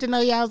 "I need to know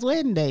y'all's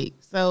wedding date."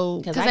 So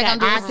Because Because they're going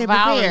to I do can a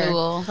vow prepare.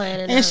 renewal.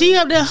 Planning and on- she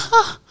up there,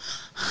 oh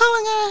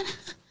my God.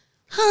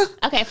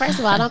 Okay, first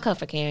of all, don't come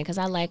for Karen because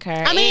I like her.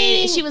 I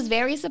mean- and she was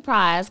very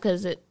surprised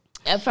because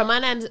From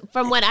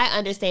what I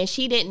understand,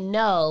 she didn't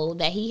know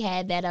that he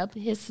had that up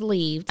his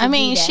sleeve. I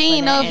mean, she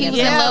didn't know if he was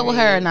in love with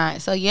her or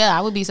not. So yeah,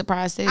 I would be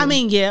surprised too. I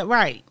mean, yeah,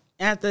 right.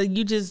 After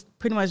you just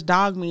pretty much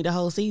dogged me the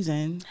whole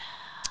season.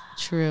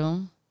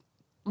 True.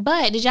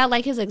 But did y'all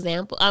like his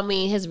example? I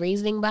mean, his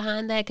reasoning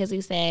behind that, because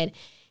he said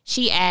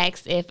she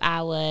asked if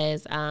I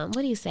was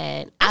what he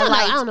said. I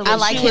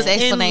like his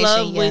explanation. In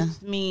love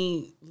with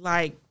me,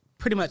 like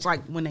pretty much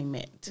like when they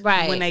met,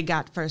 right? When they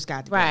first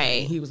got together,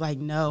 right? He was like,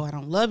 "No, I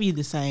don't love you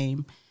the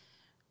same.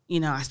 You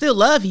know, I still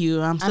love you.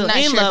 I'm still not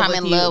in sure love if I'm with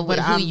in you, love with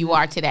who you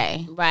are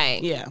today."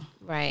 Right. Yeah.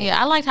 Right.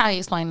 Yeah, I liked how he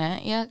explained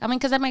that. Yeah, I mean,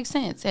 because that makes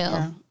sense.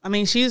 Yeah. I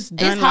mean, she's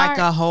done like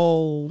a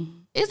whole.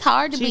 It's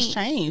hard to be. She's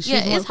changed.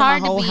 Yeah, she's it's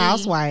hard from a whole to be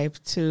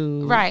housewife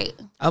to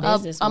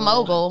a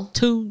mogul,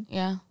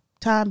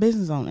 2-time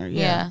business owner.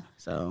 Yeah.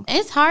 So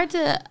it's hard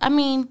to. I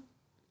mean,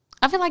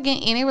 I feel like in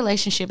any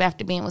relationship,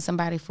 after being with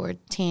somebody for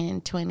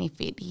 10, 20,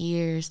 50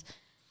 years,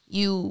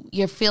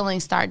 your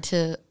feelings start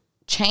to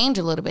change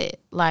a little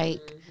bit. Like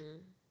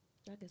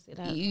I can see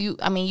that.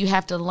 You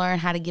have to learn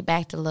how to get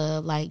back to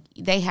love. Like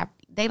they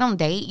don't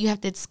date. You have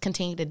to just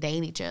continue to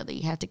date each other.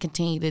 You have to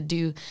continue to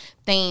do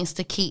things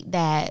to keep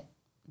that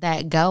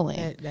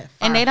going.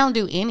 And they don't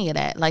do any of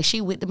that. Like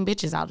she with them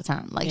bitches all the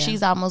time. Like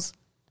she's almost.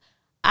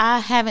 I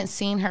haven't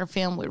seen her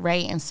film with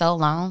Ray in so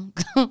long.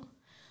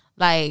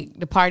 Like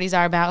the parties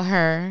are about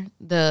her.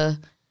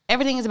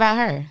 Everything is about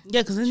her.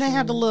 Yeah, because then they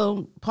have the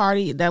little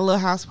party, that little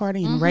house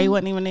party, and Ray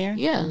wasn't even there.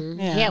 Yeah.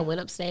 Yeah, went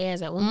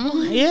upstairs at one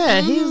point.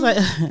 Yeah, he was like,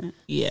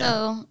 yeah.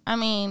 So, I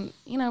mean,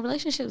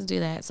 relationships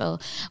do that. So,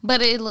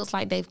 but it looks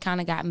like they've kind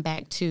of gotten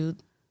back to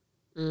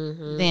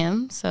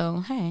them.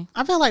 So, hey.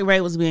 I feel like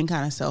Ray was being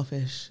kind of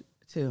selfish,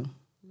 too.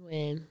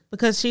 When?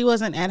 Because she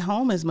wasn't at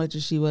home as much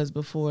as she was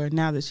before,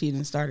 now that she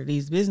done started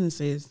these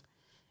businesses.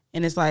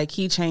 And it's like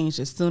he changed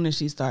as soon as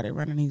she started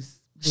running these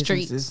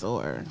businesses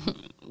or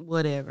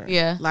whatever.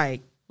 Yeah.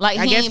 Like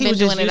I guess he was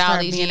doing it all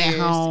these being years. At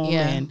home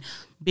and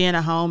being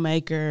a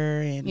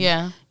homemaker. And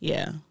yeah.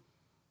 It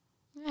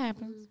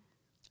happens.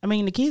 I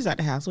mean, the kids out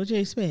the house. What you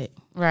expect?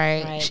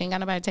 Right. She ain't got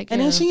nobody to take care of.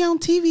 And then she on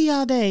TV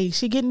all day.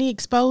 She getting the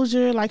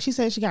exposure. Like she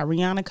said, she got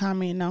Rihanna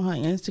commenting on her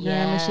Instagram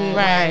and shit.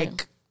 Right.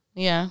 Like,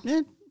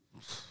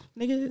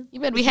 nigga,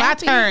 you better be it's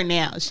happy. My turn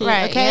now. Shit,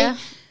 right. Okay. Yeah.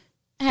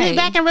 Sit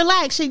back and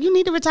relax. Shit, you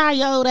need to retire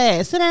your old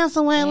ass. Sit down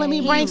somewhere and let me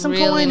bring some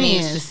really coin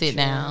needs in. To sit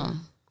down.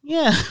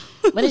 Yeah.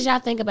 What did y'all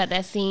think about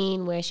that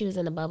scene where she was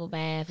in the bubble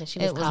bath and she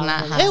was calling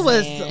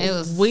It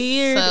was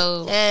weird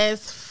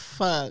as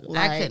fuck.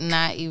 Like, I could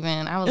not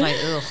even. I was like,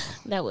 ugh.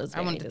 That was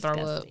very I wanted to throw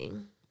up. It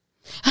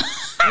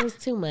was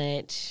too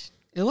much.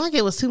 It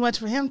was too much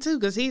for him too,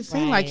 because he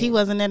seemed like he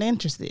wasn't that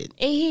interested.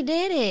 And he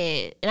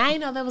didn't. And I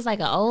didn't know that was like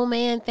an old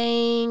man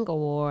thing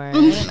or. I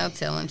didn't know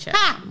telling child.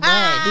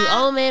 But do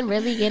old men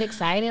really get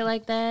excited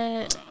like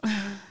that?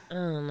 I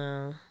don't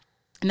know.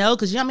 No,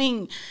 because I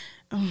mean,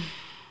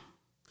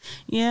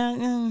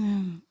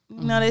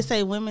 they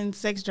say women's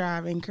sex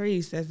drive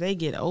increase as they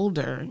get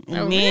older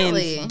and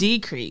men's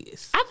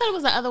decrease. I thought it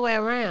was the other way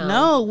around.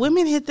 No,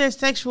 women hit their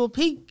sexual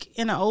peak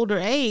in an older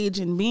age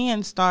and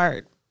men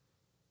start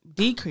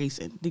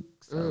decreasing.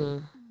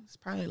 So it's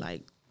probably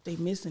like they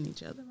missing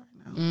each other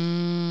right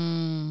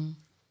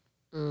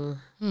now.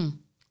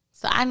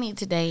 So I need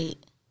to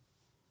date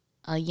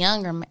a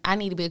younger man. I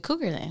need to be a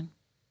cougar then.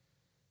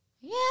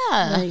 Yeah.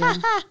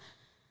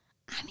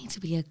 I need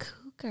to be a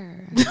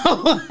cougar.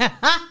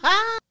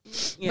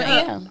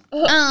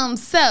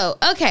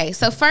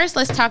 So first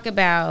let's talk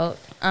about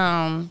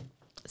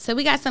so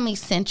we got some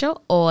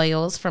essential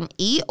oils from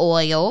E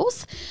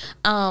Oils.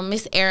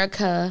 Miss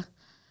Erica,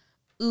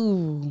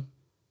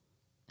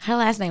 her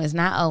last name is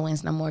not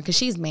Owens no more because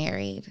she's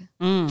married.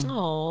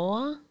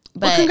 Aww.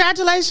 But well,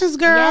 congratulations,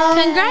 girl.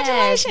 Yes.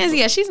 Congratulations.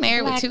 Yeah, she's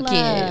married with 2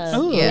 kids.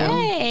 Ooh. Yeah.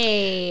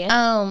 Yay.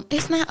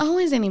 It's not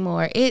Owens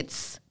anymore.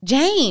 It's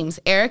James,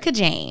 Erica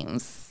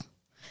James.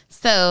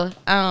 So,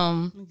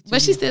 but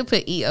she still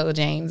put E.O.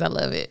 James. I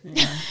love it.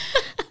 Yeah.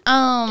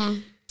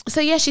 So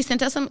yeah, she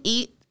sent us some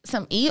E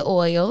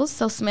oils.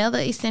 So smell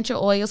the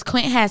essential oils.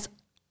 Quint has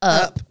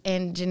up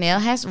and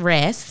Janelle has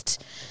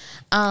rest.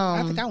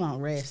 I think I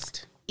want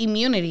rest.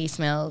 Immunity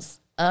smells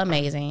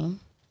amazing.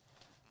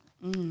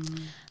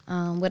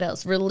 What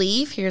else?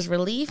 Relief. Here's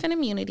relief and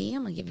immunity.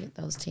 I'm gonna give you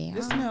those two.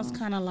 This smells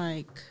kind of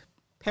like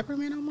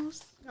peppermint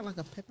almost. Got like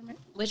a peppermint.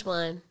 Which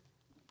one?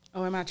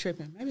 Or am I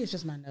tripping? Maybe it's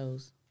just my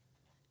nose.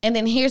 And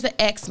then here's the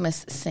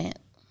Xmas scent.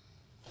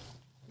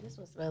 This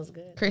one smells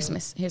good.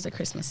 Christmas. Here's a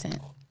Christmas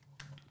scent.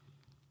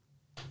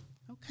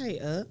 Okay,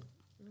 up.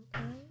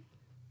 Okay.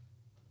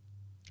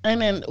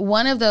 And then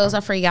one of those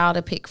are for y'all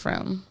to pick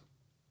from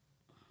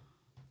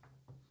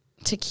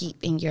to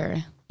keep in your.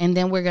 And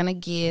then we're gonna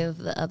give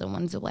the other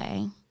ones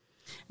away.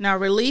 Now,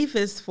 relief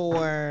is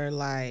for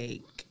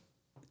like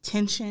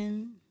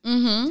tension.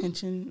 Mm-hmm.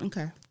 Tension.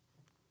 Okay.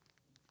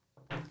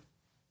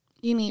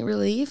 You need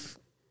relief?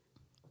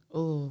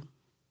 Oh,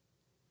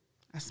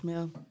 I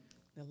smell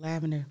the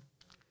lavender.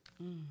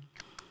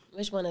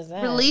 Which one is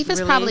that? Relief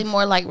is probably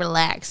more like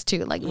relaxed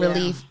too. Like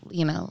relief,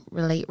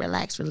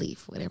 relax,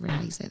 relief, whatever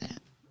how you say that.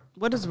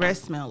 What does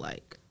rest smell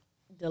like?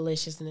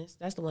 Deliciousness.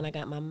 That's the one I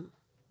got my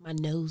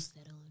nose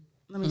set on.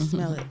 Let me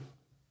smell it.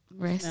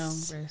 Rest.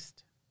 Smell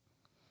rest.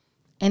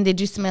 And did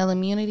you smell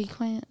immunity,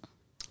 Quint?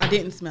 I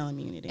didn't smell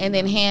immunity. And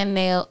then hand,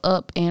 nail,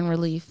 up, and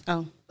relief.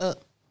 Oh,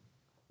 up.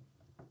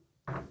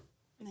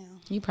 Now.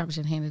 You probably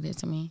should have handed it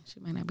to me. She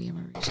might not be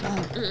able to reach it.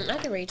 I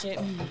can reach it.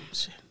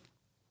 Shit.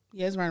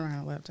 Yeah, it's right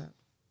around the laptop.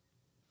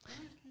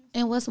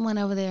 And what's the one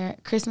over there?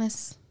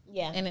 Christmas?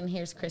 Yeah. And then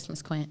here's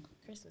Christmas, Quint.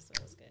 Christmas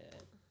smells good.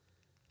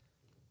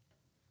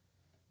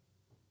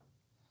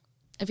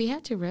 If you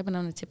had to rub it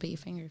on the tip of your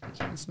finger, if you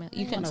couldn't smell,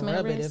 you couldn't I smell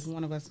rub it rest. if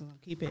one of us was gonna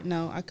keep it.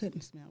 No, I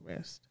couldn't smell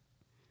rest.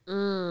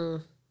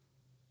 I'm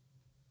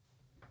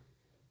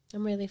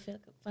really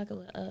fucking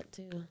with up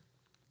too.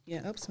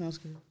 Yeah, up smells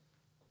good.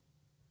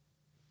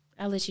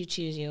 I'll let you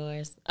choose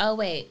yours. Oh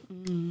wait,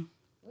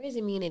 where's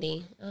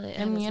immunity? I haven't smelled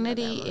that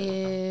Immunity one.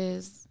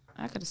 is.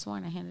 I could have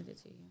sworn I handed it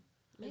to you.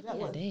 Maybe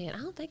I did. I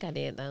don't think I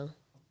did though.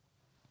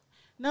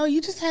 No, you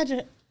just had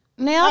your.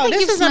 Now I think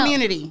this you've is smelled,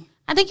 immunity.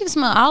 I think you've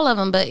smelled all of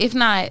them, but if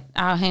not,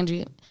 I'll hand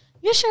you.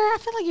 You sure? I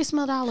feel like you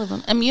smelled all of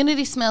them.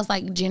 Immunity smells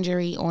like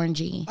gingery,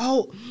 orangey.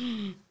 Oh,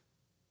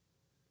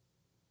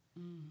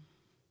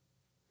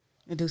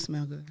 it do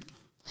smell good.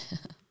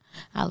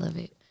 I love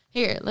it.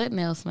 Here, let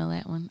Nell smell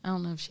that one. I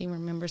don't know if she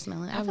remembers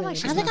smelling it. I feel like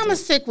she I think I'm gonna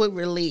stick with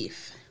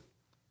relief.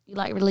 You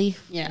like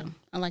relief? Yeah,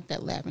 I like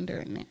that lavender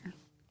in there.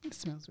 It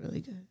smells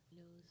really good.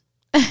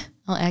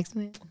 On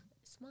accident?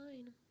 It's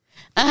mine.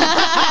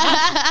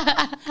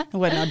 It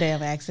wasn't no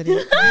damn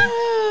accident.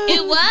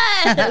 It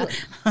was.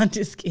 I'm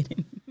just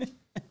kidding. No,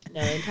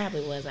 it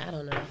probably wasn't. I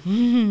don't know.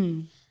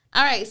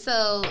 All right,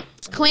 so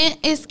Quint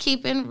is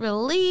keeping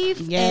relief,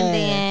 Yes. and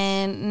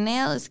then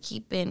Nell is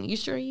keeping. You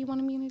sure you want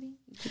immunity?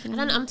 You keeping I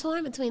don't know. I'm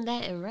torn between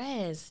that and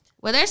rest.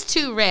 Well, there's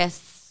two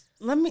rests.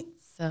 Let me.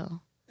 So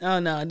Oh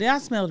no, then I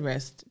smelled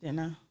rest, didn't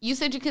I? you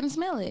said you couldn't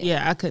smell it.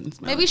 Yeah, I couldn't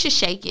smell. Maybe you it. should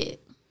shake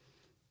it.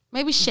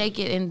 Maybe shake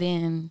it and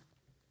then.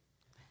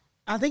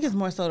 I think it's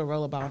more so the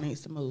rollerball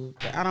needs to move.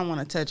 But I don't want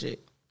to touch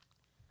it.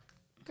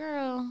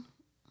 Girl,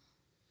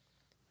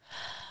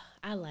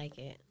 I like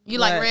it. you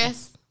like What?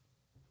 rest?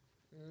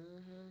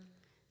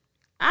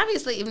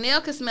 Obviously, if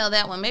Nell could smell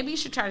that one, maybe you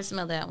should try to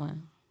smell that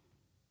one.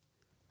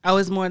 Oh,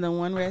 it's more than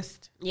one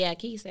rest. Yeah,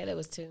 Key said it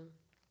was 2.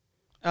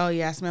 Oh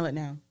yeah, I smell it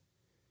now.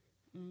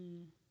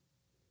 Damn,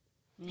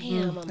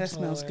 I'm That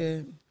smells torn.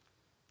 good.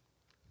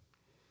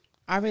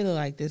 I really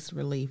like this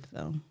relief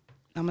though.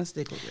 I'm gonna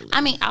stick with relief. I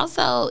mean,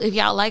 also, if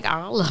y'all like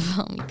all of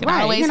them, you can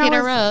Right, always you can hit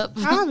her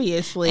always- up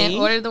Obviously. and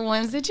order the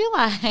ones that you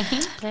like.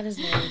 That is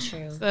very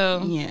true.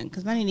 So, Yeah,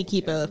 because I need to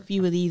keep a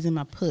few of these in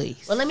my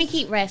place. Well, let me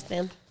keep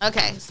resting.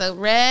 okay, so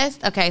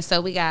rest. Okay,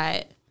 so we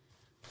got,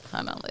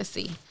 hold on, let's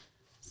see.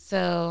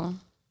 So,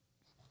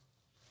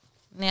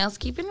 Nell's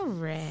keeping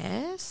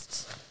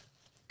rest.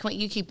 Quint,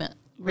 you keeping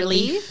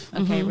relief?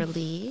 Okay,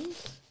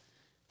 relief.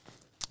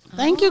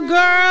 Thank you,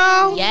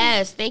 girl.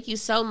 Yes, thank you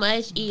so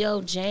much,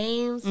 E.O.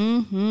 James.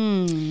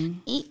 Mm-hmm.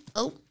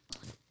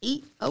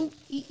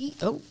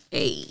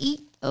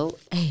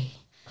 E-O-E-E-O-A-E-O-A.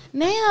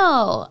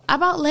 Now,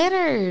 about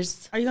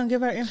letters. Are you gonna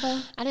give her info?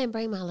 I didn't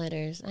bring my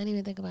letters. I didn't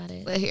even think about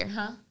it. But here,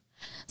 huh?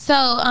 So,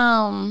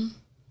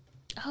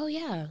 Oh,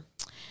 yeah.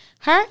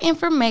 her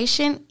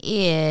information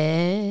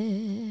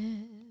is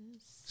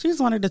She was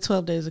one of the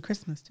 12 days of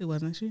Christmas too,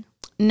 wasn't she?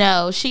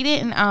 no, she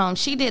didn't.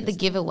 She did the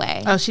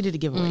giveaway. Oh, she did a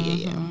giveaway.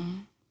 Yeah.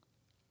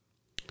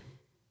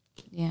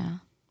 Yeah.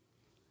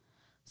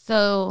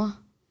 So,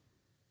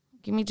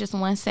 give me just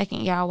 1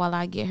 second, y'all, while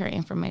I get her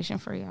information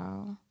for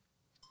y'all.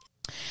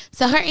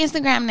 So, her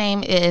Instagram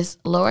name is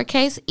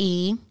lowercase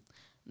e,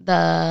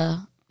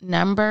 the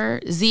number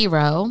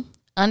 0_JAMES.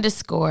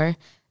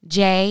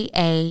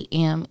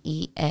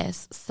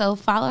 So,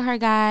 follow her,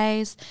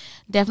 guys.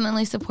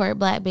 Definitely support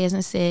Black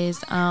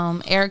businesses.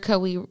 Erica,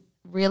 we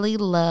really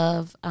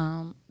love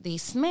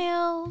these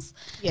smells.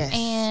 Yes.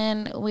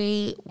 And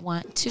we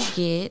want to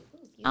get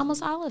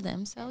almost all of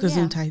them. So, Because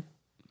yeah. in type.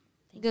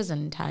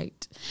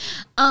 Gesundheit.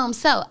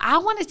 So I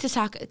wanted to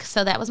talk.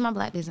 So that was my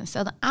Black business.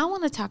 So I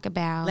want to talk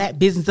about Black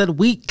business of the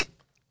week.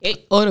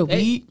 or the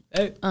week.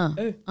 I don't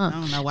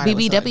know why. that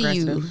was so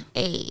BBW. aggressive.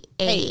 A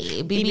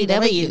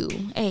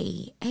BBW.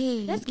 A.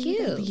 That's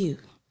cute. You.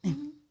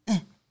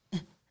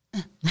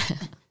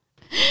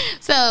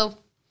 So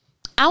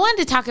I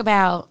wanted to talk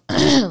about.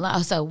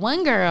 So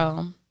one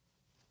girl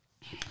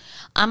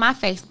on my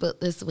Facebook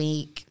this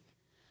week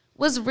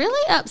was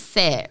really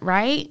upset,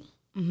 right?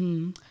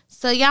 Mm-hmm.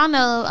 So y'all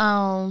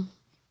know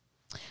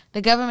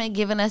the government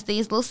giving us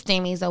these little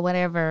stimmies or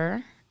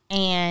whatever,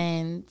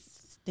 and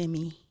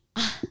Stimmy.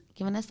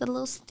 giving us a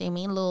little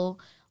stimmy, little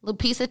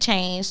piece of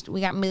change.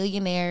 We got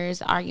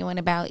millionaires arguing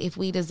about if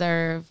we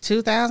deserve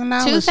 $2,000.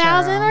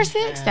 $2,000 or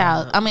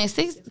 $6,000. I mean,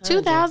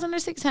 $2,000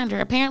 or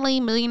 $600. Apparently,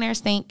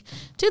 millionaires think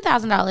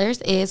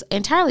 $2,000 is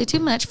entirely too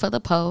much for the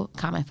poor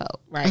common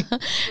folk. Right.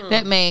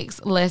 That makes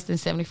less than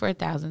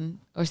 $74,000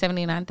 or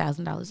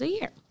 $79,000 a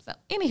year. So,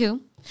 anywho,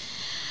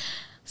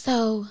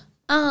 so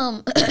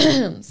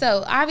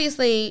so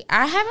obviously,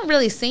 I haven't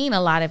really seen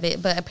a lot of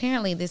it, but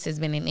apparently, this has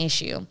been an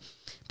issue.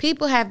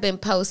 people have been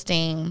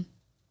posting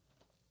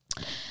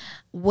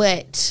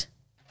what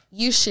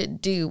you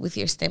should do with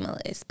your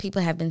stimulus.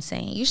 People have been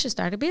saying you should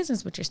start a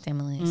business with your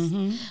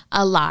stimulus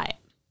a lot.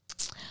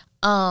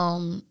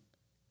 And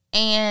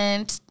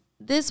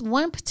this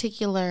one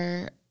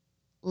particular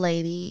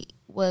lady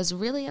was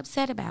really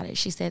upset about it.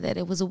 She said that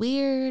it was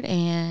weird,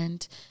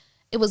 and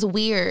it was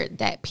weird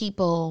that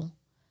people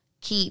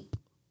keep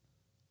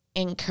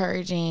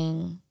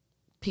encouraging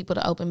people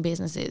to open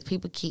businesses.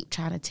 People keep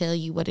trying to tell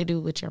you what to do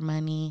with your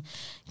money,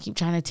 keep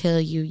trying to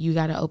tell you you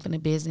got to open a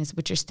business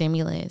with your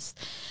stimulus.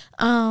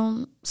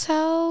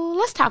 So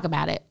let's talk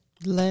about it.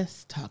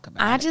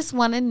 I just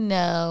want to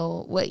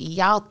know what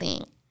y'all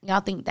think.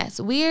 Y'all think that's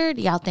weird?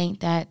 Y'all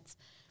think that's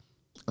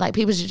like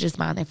people should just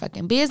mind their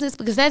fucking business?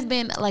 Because that's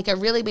been like a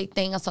really big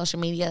thing on social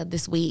media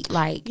this week.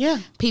 Like,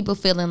 people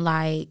feeling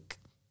like,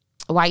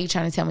 why are you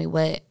trying to tell me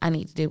what I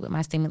need to do with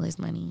my stimulus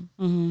money?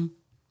 Mm-hmm.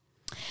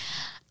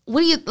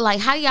 What do you like?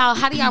 How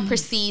do y'all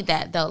perceive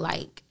that though?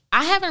 Like,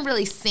 I haven't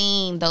really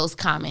seen those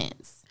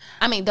comments.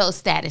 I mean,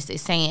 those statuses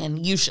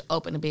saying you should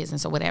open a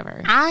business or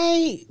whatever.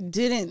 I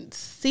didn't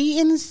see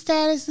any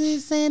statuses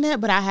saying that,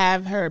 but I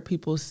have heard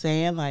people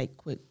saying, like,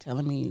 quit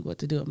telling me what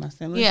to do with my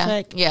stimulus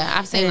check. Yeah,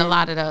 I've seen a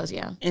lot of those,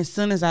 yeah. As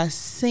soon as I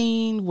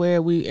seen where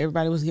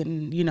everybody was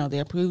getting, they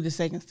approved the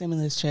second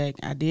stimulus check,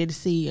 I did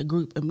see a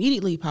group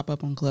immediately pop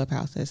up on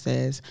Clubhouse that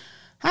says,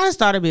 how to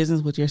start a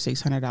business with your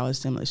 $600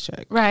 stimulus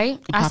check. Right.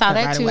 I saw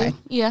that too. Away.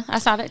 Yeah, I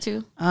saw that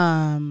too.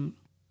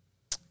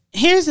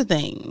 Here's the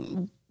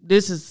thing.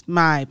 This is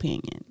my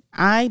opinion.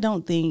 I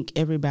don't think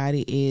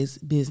everybody is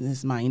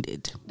business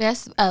minded.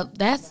 That's not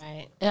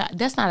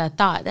a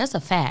thought. That's a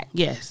fact.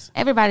 Yes.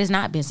 Everybody's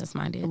not business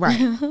minded. Right.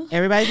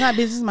 Everybody's not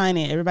business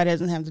minded. Everybody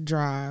doesn't have the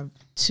drive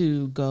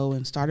to go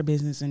and start a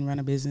business and run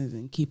a business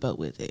and keep up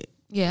with it.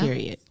 Yeah.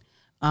 Period.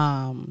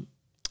 And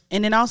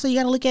then also you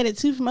got to look at it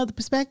too from other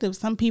perspectives.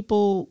 Some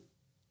people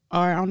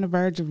are on the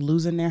verge of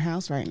losing their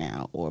house right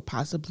now, or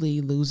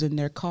possibly losing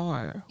their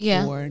car,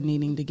 or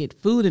needing to get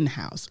food in the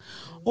house,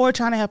 or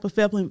trying to help a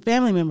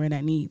family member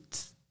that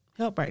needs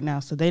help right now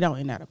so they don't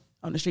end up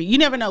on the street. You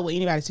never know what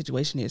anybody's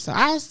situation is. So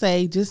I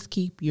say just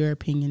keep your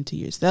opinion to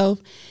yourself.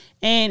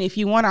 And if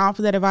you want to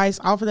offer that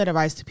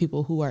advice to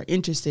people who are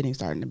interested in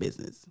starting a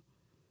business.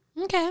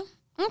 Okay.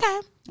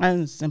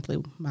 That's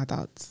simply my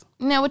thoughts.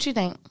 Now, what you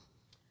think?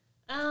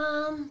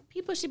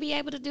 People should be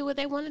able to do what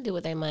they want to do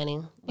with their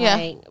money.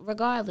 Yeah.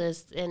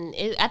 Regardless. And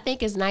I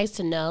think it's nice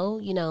to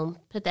know,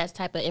 put that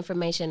type of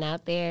information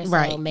out there. So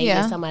right. maybe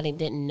somebody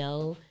didn't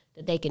know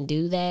that they can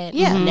do that.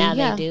 Yeah. Now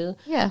they do.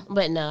 Yeah.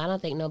 But no, I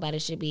don't think nobody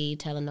should be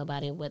telling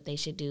nobody what they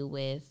should do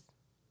with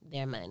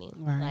their money.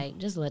 Right. Like,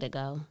 just let it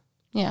go.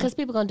 Yeah. Because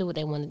people going to do what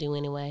they want to do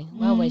anyway.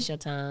 Why waste your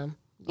time?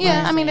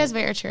 Yeah, I mean, that's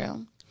very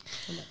true.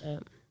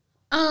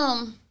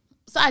 So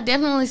I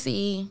definitely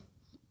see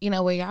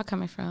where y'all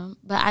coming from.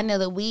 But I know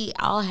that we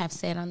all have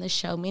said on this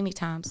show many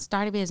times,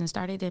 start a business.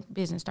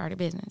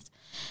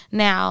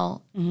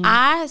 Now,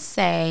 I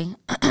say,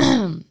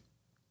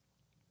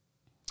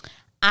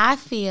 I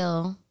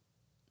feel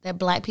that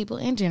Black people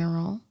in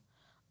general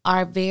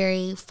are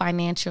very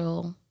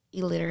financial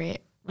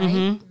illiterate, right?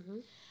 Mm-hmm.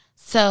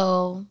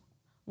 So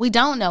we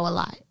don't know a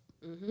lot.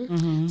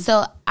 Mm-hmm.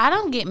 So I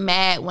don't get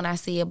mad when I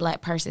see a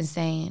Black person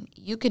saying,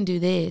 you can do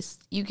this,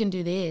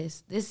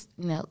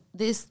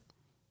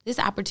 this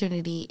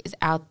opportunity is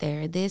out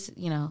there.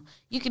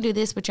 You can do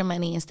this with your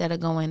money instead of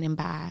going and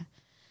buy.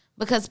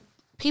 Because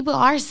people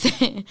are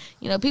saying,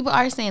 they're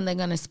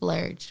going to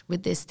splurge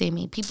with this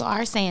stimmy. People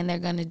are saying they're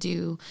going to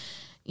do,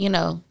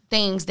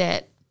 things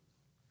that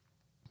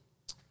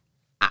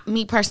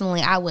me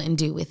personally, I wouldn't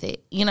do with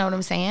it. You know what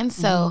I'm saying?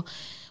 Mm-hmm. So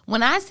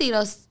when I see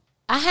those,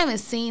 I haven't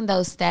seen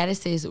those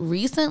statuses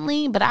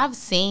recently, but I've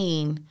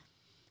seen,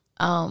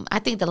 I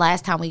think the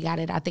last time we got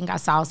it, I think I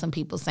saw some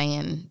people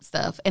saying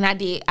stuff. And I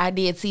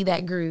did see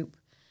that group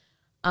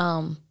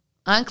on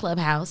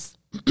Clubhouse.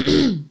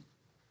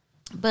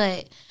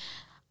 But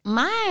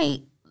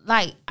I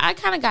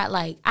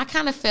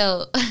kind of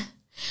felt,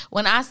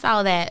 when I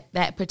saw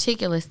that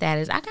particular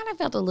status, I kind of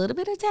felt a little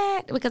bit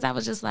attacked because I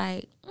was just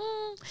like,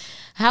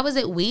 how is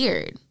it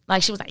weird?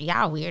 Like, she was like,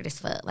 y'all weird as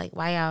fuck. Like,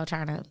 why y'all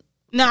trying to...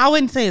 No, I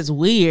wouldn't say it's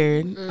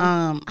weird.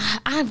 I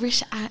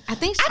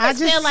think I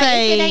just feel like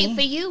if it ain't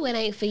for you, it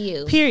ain't for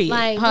you. Period.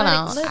 Like, hold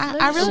on.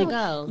 I really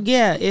go.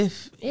 Yeah,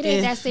 if it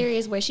ain't that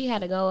serious where she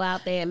had to go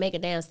out there and make a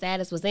damn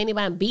status. Was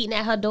anybody beating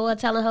at her door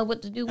telling her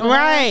what to do?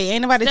 Right.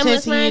 Ain't nobody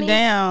chasing you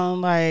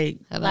down, like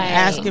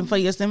asking for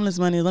your stimulus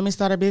money. Let me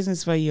start a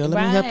business for you. Or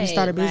let me help you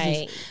start a business.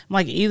 Right.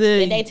 Like, either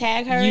did they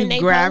tag her you and they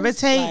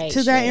gravitate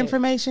to that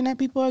information that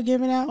people are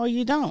giving out, or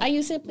you don't. Or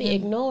you simply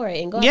ignore it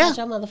and go about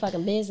your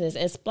motherfucking business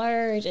and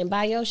splurge and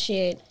buy your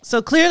shit. So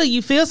clearly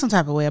you feel some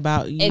type of way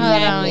about you.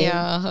 Exactly.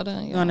 Hold on,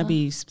 y'all. You're going to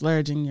be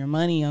splurging your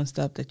money on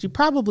stuff that you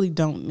probably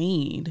don't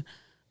need.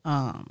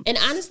 And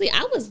honestly,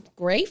 I was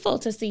grateful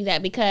to see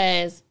that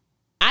because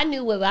I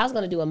knew what I was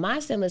going to do with my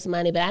stimulus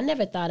money, but I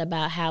never thought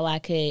about how I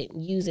could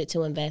use it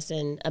to invest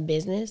in a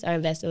business or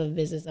invest in a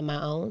business of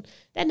my own.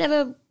 That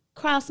never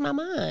crossed my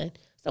mind.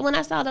 So when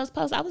I saw those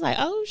posts, I was like,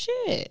 oh,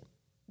 shit.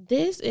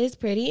 this is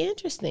pretty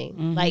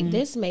interesting. Like,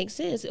 this makes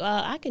sense.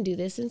 Well, I can do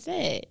this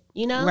instead,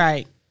 you know?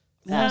 Right.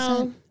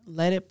 So,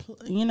 Let it,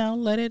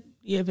 let it,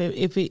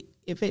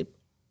 if it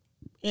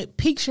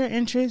piques your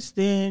interest,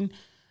 then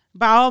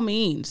by all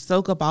means,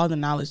 soak up all the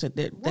knowledge that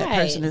that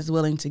person is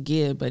willing to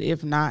give. But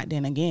if not,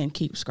 then again,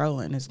 keep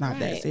scrolling. It's not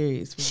that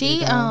serious.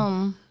 She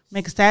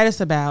make a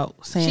status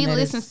about saying she that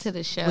listens to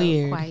the show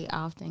weird. quite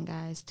often,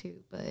 guys, too.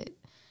 But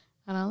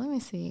hold on, let me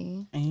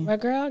see. well,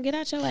 girl, get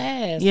out your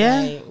ass.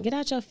 Yeah. Like, get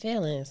out your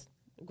feelings.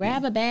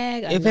 Grab a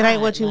bag. If it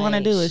ain't what you want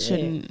to do, it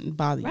shouldn't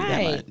bother you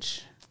that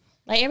much.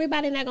 Like,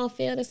 everybody not gonna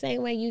feel the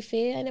same way you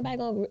feel.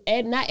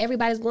 Not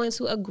everybody's going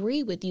to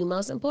agree with you.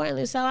 Most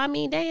importantly, so I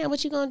mean, damn,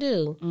 what you gonna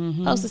do?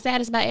 Post a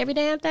status about every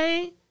damn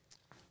thing?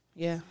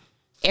 Yeah.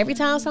 Every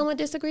time someone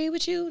disagree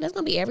with you, that's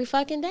gonna be every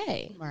fucking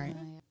day. Right.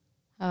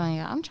 Hold on,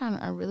 y'all.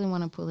 I really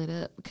want to pull it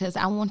up because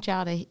I want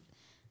y'all to.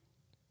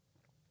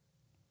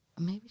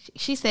 Maybe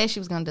she said she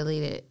was gonna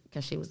delete it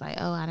because she was like,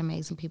 "Oh, I done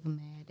made some people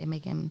mad. They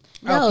making."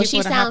 No,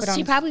 she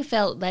probably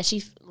felt that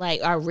she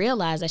or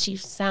realized that she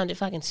sounded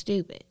fucking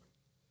stupid.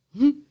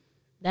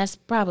 That's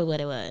probably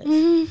what it was.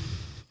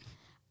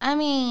 I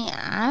mean,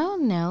 I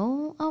don't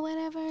know or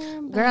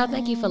whatever. Girl,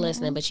 thank you for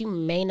listening, but you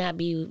may not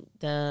be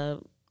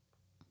the.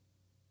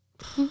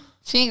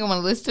 She ain't gonna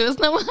want to listen to us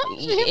no more.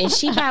 And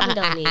she probably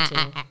don't need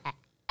to.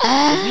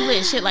 If you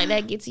let shit like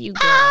that get to you,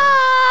 girl.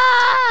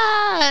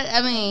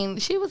 I mean,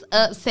 she was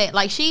upset.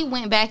 Like, she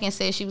went back and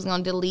said she was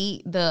gonna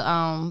delete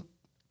the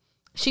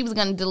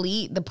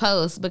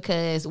post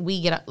because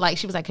we get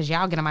she was like, because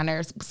y'all get on my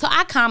nerves. So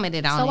I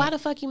commented on it. So why the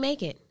fuck you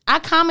make it? I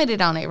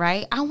commented on it,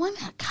 right? I want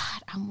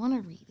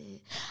to read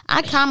it.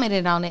 I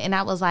commented on it and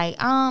I was like,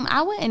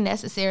 I wouldn't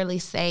necessarily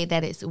say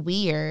that it's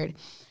weird.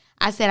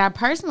 I said I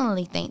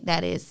personally think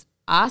that it's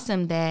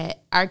awesome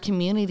that our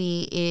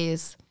community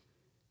is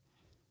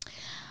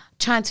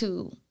trying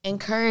to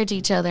encourage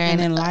each other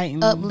and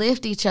enlighten,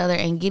 uplift each other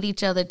and get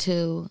each other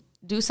to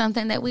do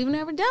something that we've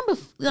never done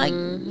before. Like,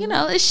 you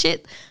know, this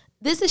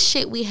is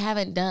shit we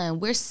haven't done.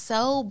 We're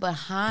so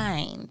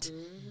behind.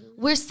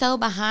 We're so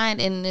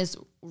behind in this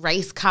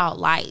race called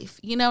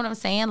life. You know what I'm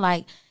saying?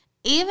 Like,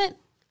 even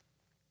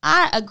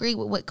I agree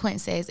with what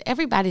Quint says.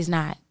 Everybody's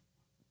not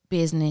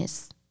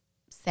business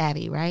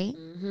savvy, right?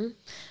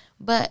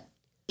 But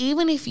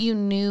even if you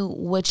knew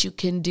what you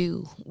can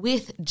do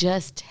with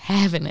just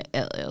having an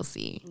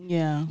LLC,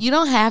 you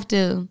don't have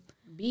to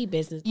be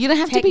business. You don't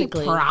have to be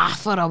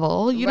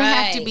profitable. You don't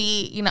have to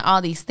be, you know,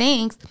 all these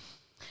things.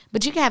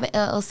 But you can have an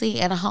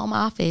LLC and a home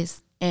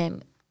office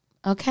and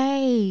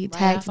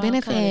tax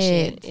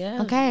benefits.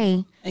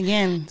 Okay.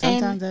 Again,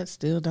 sometimes that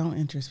still don't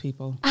interest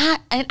people. I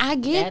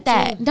get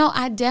that. No,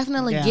 I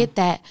definitely get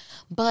that.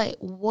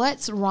 But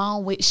what's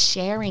wrong with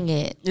sharing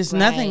it? There's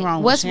nothing wrong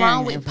with what's sharing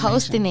wrong with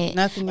posting it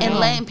and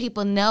letting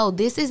people know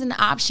this is an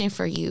option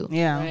for you?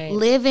 Yeah.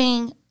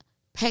 Living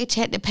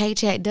paycheck to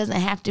paycheck doesn't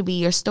have to be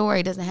your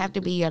story, doesn't have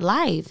to be your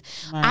life.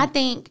 I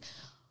think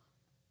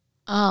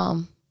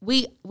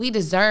we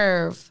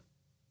deserve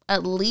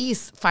at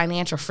least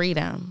financial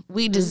freedom.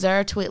 We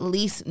deserve to at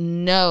least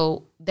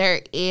know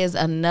there is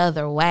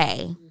another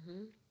way.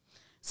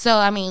 So,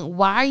 I mean,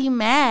 why are you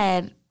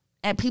mad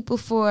at people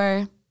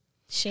for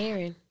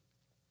sharing?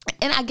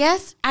 And I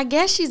guess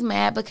she's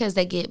mad because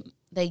I guess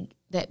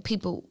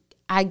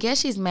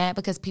she's mad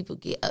because people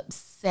get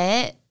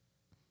upset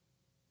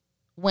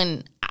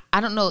when,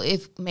 I don't know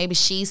if maybe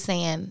she's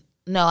saying,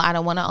 no, I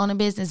don't want to own a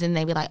business, and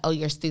they be like, oh,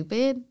 you're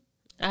stupid.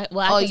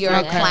 You're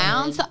a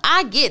clown. So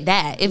I get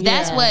that. If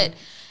that's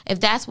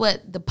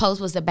what the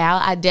post was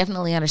about, I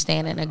definitely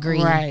understand and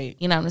agree. Right.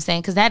 You know what I'm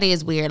saying? Because that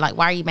is weird. Like,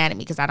 why are you mad at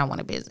me because I don't want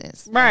a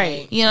business?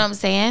 Right. You know what I'm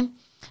saying?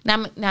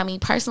 Now, me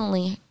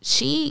personally,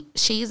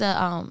 she's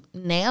a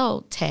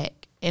nail tech,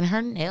 and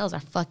her nails are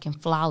fucking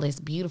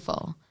flawless,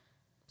 beautiful.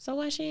 So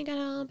why she ain't got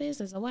her own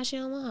business? Or why she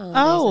don't want her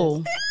own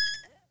business?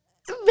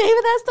 Maybe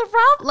that's the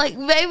problem. Like,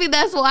 maybe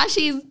that's why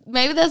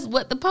maybe that's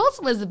what the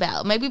post was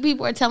about. Maybe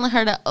people are telling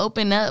her to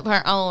open up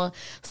her own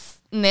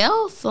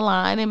nail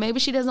salon, and maybe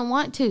she doesn't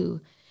want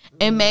to.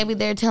 And maybe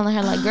they're telling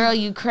her, like, girl,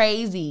 you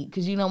crazy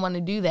because you don't want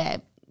to do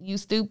that. You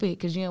stupid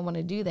because you don't want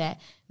to do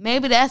that.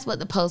 Maybe that's what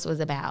the post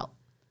was about.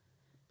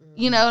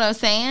 You know what I'm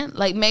saying?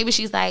 Like, maybe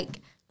she's like,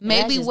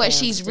 maybe what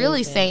she's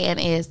really saying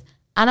is,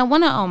 I don't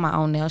want to own my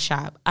own nail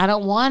shop. I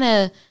don't want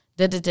to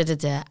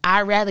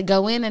I'd rather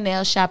go in a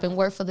nail shop and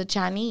work for the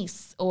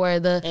Chinese or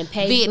the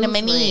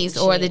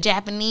Vietnamese or the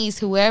Japanese,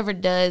 whoever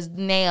does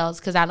nails,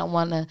 because I don't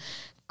want to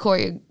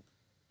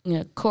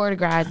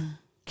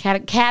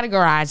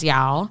categorize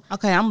y'all.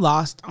 Okay, I'm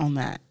lost on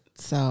that.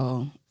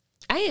 So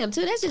I am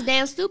too. That's just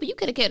damn stupid. You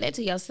could have kept that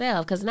to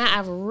yourself, because now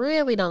I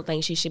really don't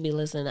think she should be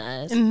listening to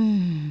us,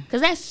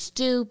 because that's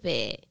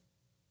stupid.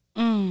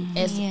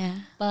 It's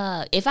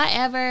fuck. If I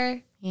ever,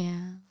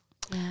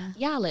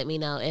 y'all let me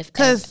know if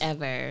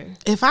ever.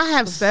 If I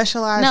have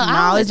specialized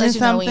knowledge in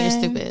something, when you're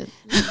stupid.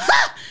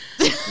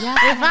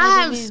 If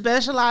I have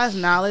specialized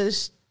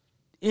knowledge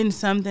in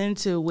something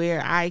to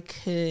where I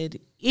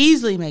could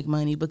easily make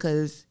money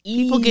because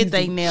people get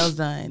their nails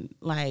done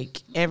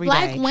like every day.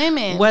 Black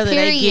women, whether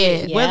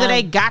period. whether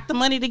they got the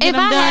money to get If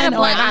them I had done a or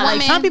black not. Like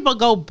woman- some people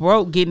go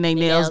broke getting their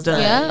nails done.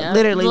 Yep.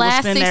 Literally, will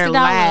Last spend their $60.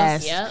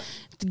 last Yep.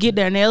 to get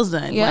their nails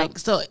done. Yep. Like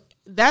so,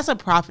 that's a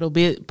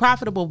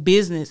profitable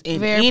business in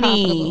Very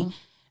any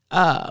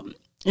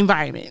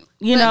environment.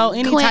 You know,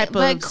 any Clint, type of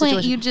But Clint,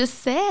 situation. you just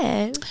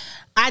said.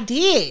 I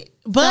did,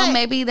 but So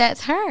maybe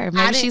that's her. Maybe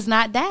didn't- she's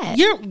not that.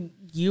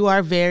 You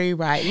are very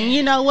right. And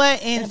you know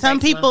what? And some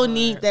breaks my people heart.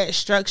 need that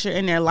structure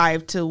in their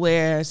life to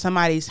where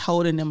somebody's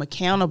holding them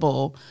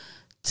accountable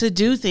to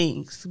do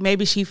things.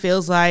 Maybe she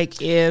feels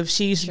like if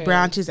she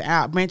branches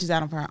out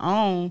on her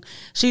own,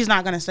 she's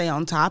not going to stay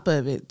on top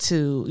of it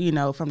to, you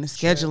know, from the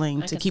scheduling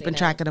I to can keeping see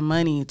track of the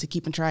money, to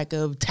keeping track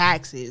of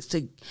taxes,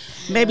 to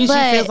maybe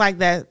But- she feels like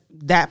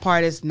that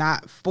part is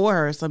not for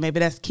her. So maybe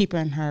that's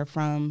keeping her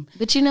from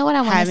But you know what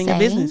I want to say? having a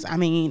business. I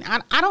mean,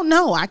 I don't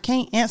know. I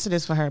can't answer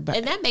this for her, but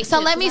And that makes So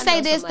sense, let me 'cause I say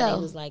know this, somebody though.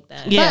 who's like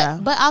that. Yeah.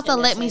 But also In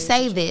that let me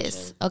same say this,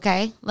 situation.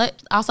 okay?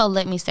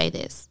 Let me say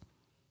this.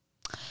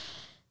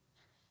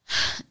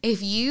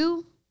 If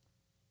you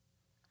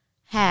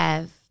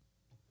have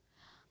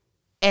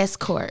S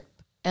Corp,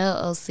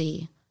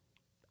 LLC,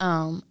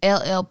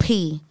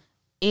 LLP,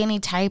 any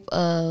type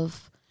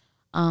of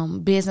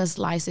business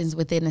license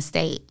within the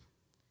state,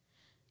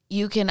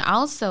 you can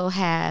also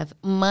have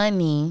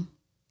money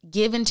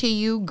given to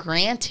you,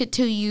 granted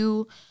to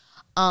you,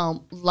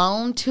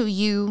 loaned to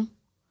you,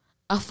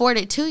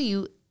 afforded to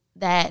you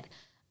that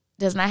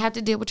does not have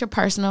to deal with your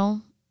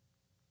personal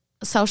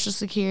Social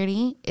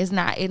Security. It's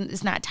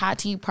not tied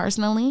to you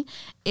personally.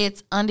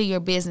 It's under your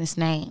business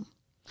name.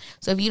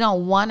 So if you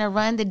don't want to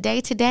run the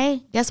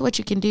day-to-day, guess what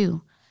you can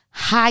do?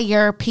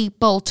 Hire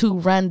people to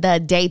run the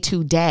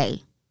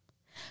day-to-day.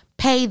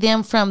 Pay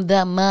them from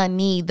the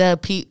money the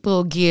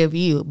people give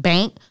you.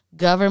 Bank,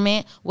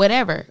 government,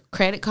 whatever,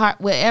 credit card,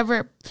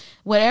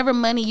 whatever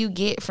money you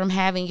get from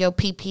having your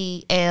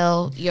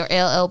PPL, your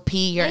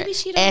LLP, your Maybe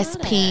she don't know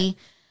SP.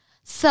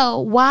 So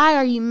why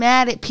are you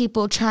mad at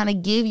people trying to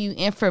give you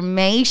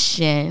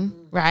information,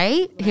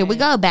 right? Here we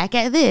go, back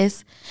at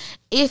this.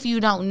 If you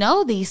don't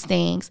know these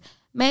things,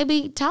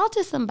 maybe talk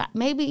to somebody,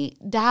 maybe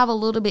dive a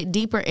little bit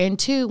deeper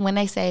into when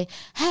they say,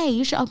 hey,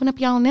 you should open up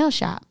your own nail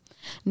shop.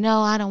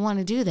 No, I don't want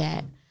to do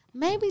that.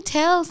 Maybe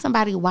tell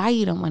somebody why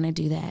you don't want to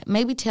do that.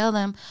 Maybe tell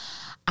them,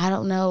 I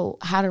don't know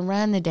how to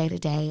run the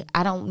day-to-day.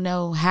 I don't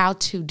know how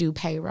to do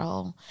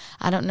payroll.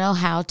 I don't know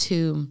how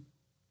to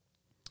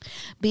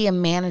be a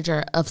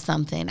manager of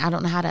something. I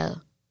don't know how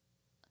to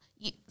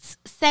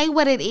say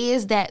what it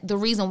is that the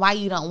reason why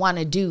you don't want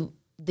to do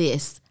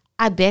this.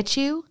 I bet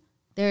you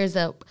there's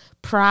a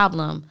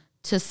problem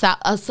to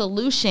a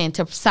solution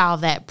to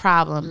solve that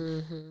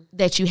problem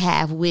that you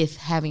have with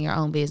having your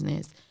own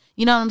business.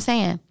 You know what I'm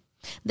saying?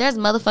 There's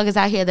motherfuckers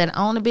out here that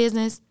own a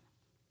business.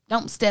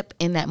 Don't step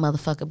in that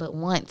motherfucker but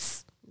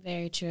once.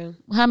 Very true.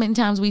 How many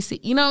times we see,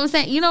 you know what I'm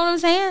saying? You know what I'm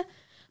saying?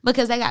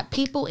 Because they got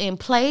people in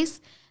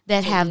place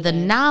that have the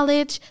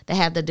knowledge, that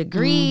have the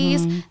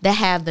degrees, that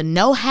have the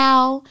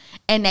know-how,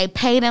 and they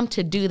pay them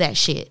to do that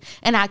shit.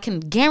 And I can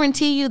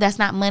guarantee you that's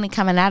not money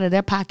coming out of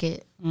their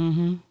pocket.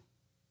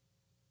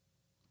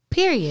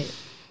 Period.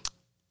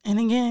 and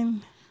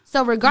again,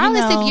 So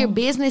regardless You know- if you're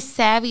business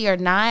savvy or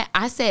not,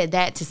 I said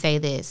that to say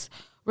this.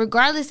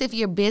 Regardless if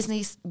you're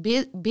business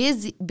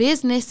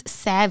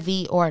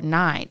savvy or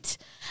not,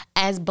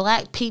 as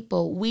Black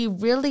people, we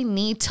really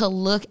need to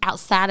look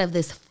outside of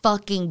this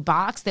fucking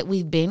box that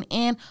we've been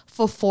in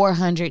for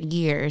 400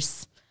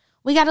 years.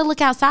 We got to look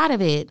outside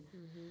of it.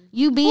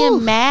 You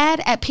being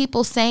mad at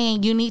people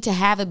saying you need to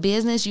have a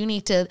business, you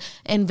need to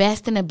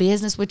invest in a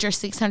business with your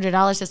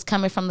 $600 that's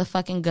coming from the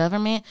fucking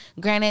government.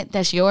 Granted,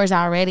 that's yours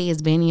already.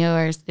 It's been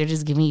yours. They're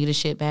just giving you the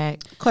shit back.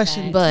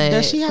 question: But-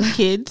 does she have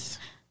kids,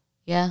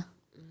 Yeah.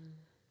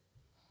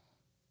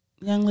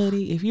 young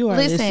lady? If you are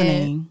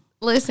listening,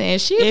 Listen,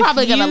 she's If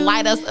probably gonna you-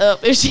 light us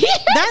up if she.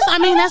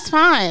 that's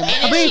fine.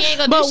 if she ain't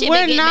gonna do shit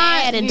but get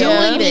mad and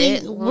delete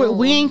it.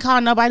 We ain't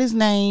calling nobody's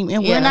name,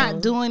 and Yeah. we're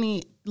not doing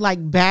it like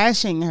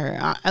bashing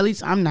her. At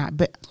least I'm not.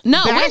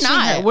 No, we're bashing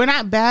not. Her. We're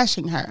not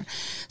bashing her.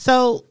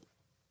 So,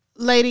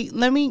 lady,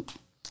 let me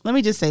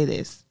just say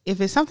this: if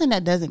it's something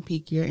that doesn't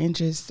pique your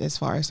interest as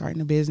far as starting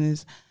a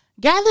business,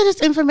 gather this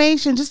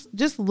information.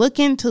 Just look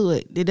into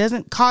it. It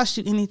doesn't cost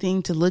you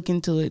anything to look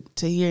into it,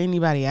 to hear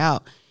anybody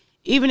out.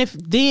 Even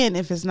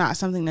if it's not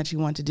something that you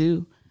want to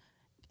do,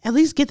 at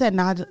least get that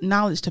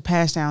knowledge to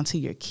pass down to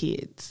your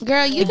kids.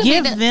 Girl, you could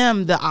give be the,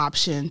 them the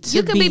option to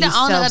you could be the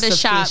owner of the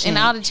shop, and self-sufficient.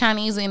 all the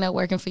Chinese end up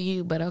working for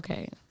you. But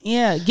okay,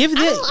 Yeah, give I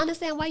them. don't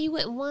understand why you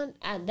wouldn't want.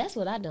 That's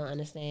what I don't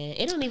understand.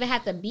 It don't even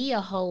have to be a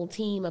whole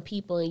team of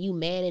people and you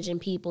managing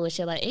people and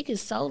shit. Like it could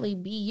solely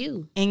be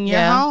you. In your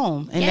Yeah.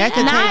 home, and that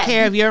can Not- take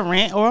care of your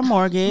rent or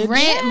mortgage.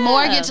 rent,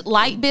 mortgage,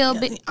 light bill, all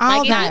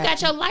Like that. if you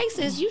got your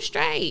license, you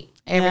straight.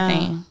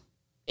 everything.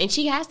 And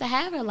she has to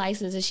have her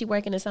license if she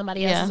working in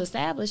somebody else's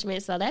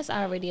establishment. So that's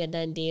already a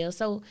done deal.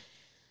 So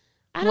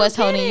I don't What's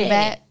get holding you it.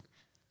 back?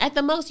 At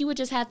the most, you would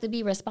just have to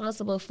be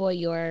responsible for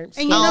your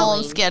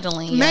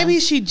scheduling. Maybe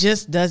she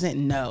just doesn't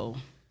know.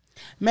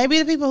 Maybe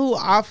the people who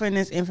are offering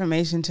this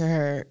information to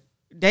her,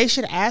 they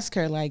should ask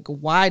her, like,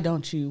 why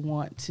don't you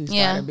want to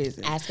start a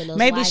business? Asking those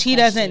Maybe why she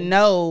questions. doesn't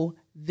know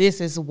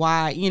this is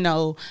why,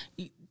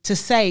 to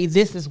say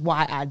this is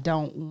why I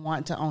don't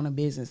want to own a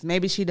business.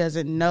 Maybe she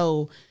doesn't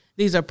know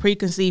these are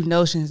preconceived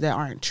notions that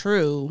aren't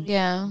true.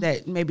 Yeah.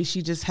 That maybe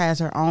she just has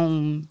her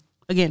own,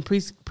 again,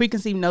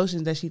 preconceived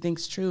notions that she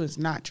thinks true is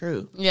not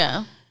true.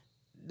 Yeah.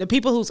 The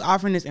people who's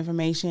offering this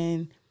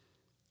information,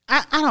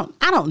 I don't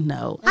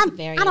know. I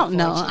don't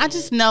know. I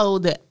just know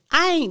that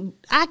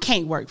I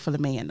can't work for the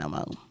man no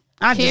more.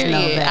 I just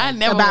know that. I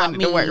never about wanted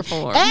me. to work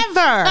for him.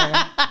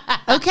 Ever.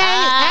 Okay?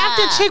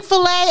 After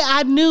Chick-fil-A,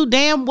 I knew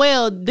damn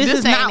well this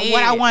is not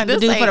what I wanted to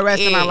do for the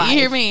rest of my life. You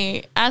hear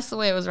me? I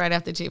swear it was right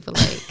after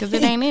Chick-fil-A because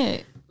it ain't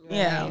it.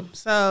 Yeah. Right.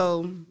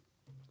 So,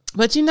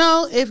 but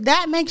if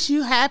that makes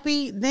you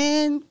happy,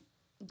 then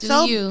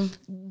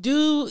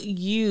do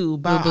you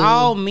by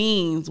all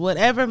means,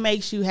 whatever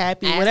makes you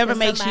happy, whatever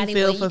makes you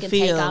feel fulfilled. You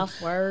can take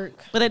off work.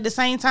 But at the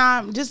same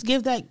time, just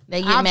give that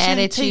they get option mad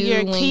at to you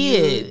your when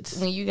kids.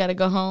 when you got to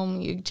go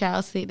home, your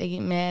child's sick, they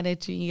get mad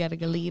at you. You got to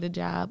go lead a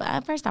job.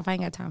 First off, I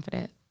ain't got time for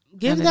that.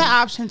 Give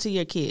that option to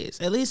your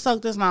kids. At least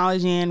soak this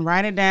knowledge in.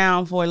 Write it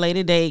down for a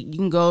later date. You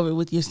can go over it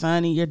with your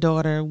son and your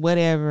daughter,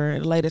 whatever,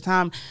 at a later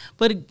time.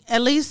 But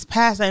at least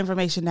pass that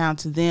information down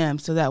to them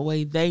so that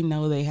way they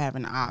know they have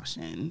an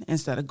option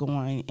instead of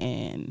going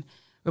and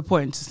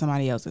reporting to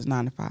somebody else's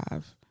 9 to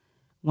 5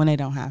 when they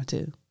don't have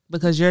to.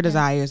 Because your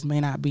desires may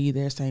not be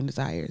their same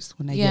desires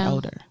when they get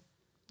older.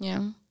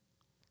 Yeah.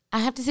 I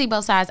have to see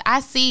both sides.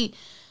 I see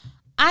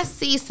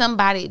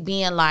somebody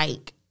being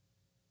like,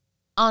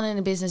 owning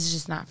a business is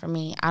just not for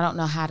me. I don't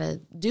know how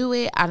to do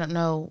it. I don't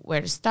know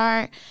where to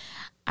start.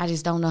 I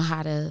just don't know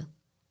how to.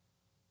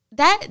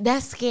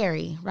 That's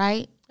scary,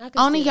 right?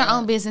 Owning your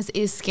own business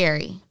is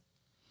scary.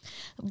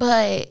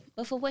 But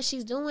for what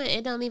she's doing,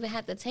 it don't even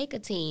have to take a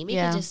team. It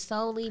can just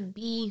solely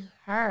be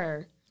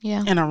her.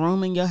 Yeah. In a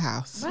room in your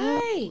house.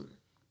 Right.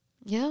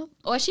 Yep.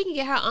 Or she can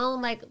get her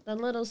own, like, the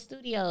little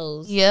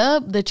studios.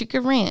 Yep, that you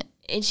can rent.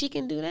 And she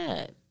can do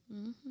that.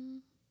 Mm-hmm.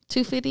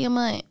 $250 a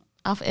month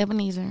off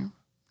Ebenezer.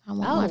 I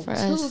want one for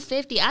us.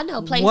 $250. I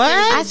know places. What?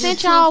 I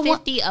sent y'all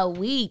 $250 a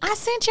week. I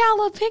sent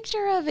y'all a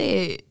picture of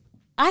it.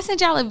 I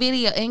sent y'all a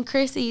video in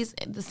Chrissy's,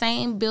 the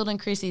same building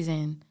Chrissy's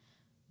in.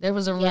 There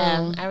was a room.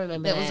 Yeah, I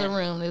remember that. There was a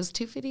room. It was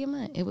 $250 a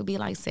month. It would be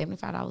like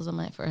 $75 a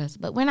month for us.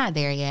 But we're not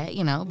there yet,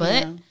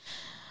 But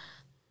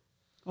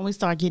when we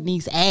start getting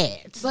these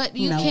ads. But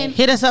you can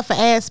hit us up for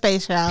ad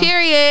space, y'all.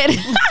 Period.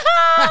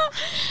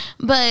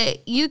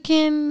 But you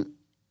can.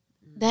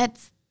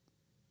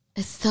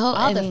 It's so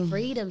all the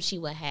freedom she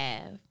would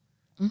have.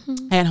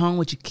 Mm-hmm. At home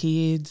with your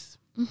kids.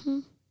 Mm-hmm.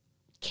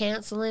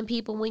 Canceling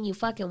people when you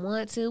fucking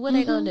want to. What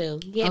they gonna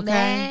do? Get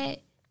mad?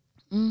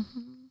 Mm-hmm.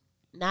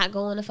 Not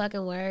going to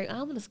fucking work.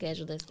 I'm gonna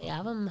schedule this day.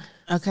 I'm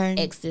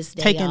X this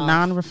day taking off.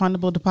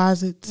 non-refundable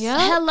deposits. Yeah.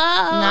 Hello.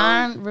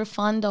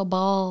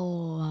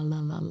 Non-refundable. La, la,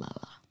 la, la.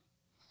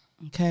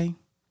 Okay.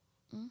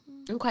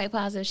 I'm quite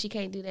positive she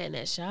can't do that in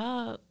that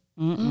shop.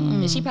 Mm-mm.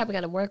 And she probably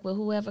got to work with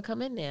whoever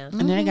come in there.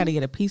 And then they got to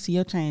get a piece of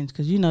your change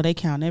because they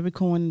count every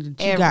coin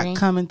that you got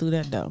coming through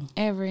that door.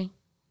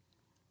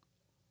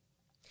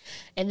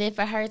 And then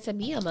for her to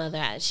be a mother,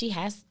 I'm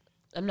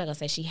not going to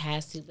say she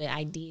has to, but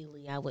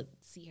ideally I would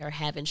see her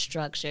having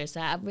structure.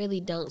 So I really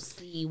don't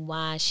see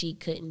why she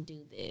couldn't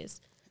do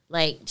this.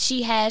 Like,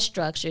 she has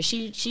structure.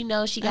 She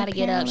knows she got to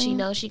get up. She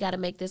knows she got to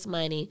make this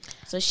money.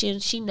 So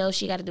she knows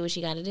she got to do what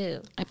she got to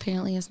do.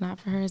 Apparently it's not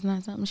for her. It's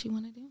not something she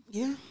want to do.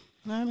 Yeah.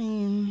 I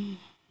mean,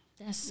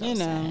 that's so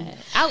sad.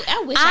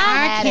 I wish I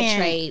had a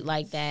trade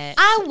like that.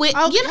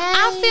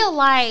 I feel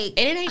like,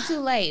 and it ain't too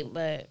late,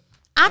 but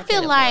I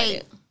feel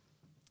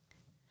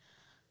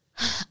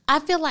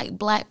like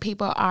Black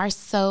people are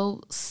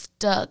so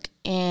stuck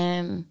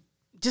in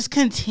just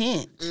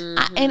content.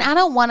 And I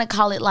don't want to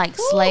call it like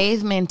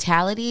slave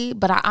mentality,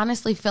 but I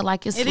honestly feel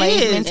like it's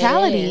slave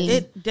mentality.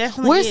 It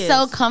definitely We're is.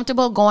 so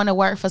comfortable going to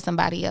work for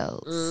somebody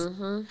else.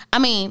 Mm-hmm. I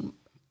mean,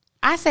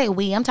 I say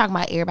we. I'm talking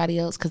about everybody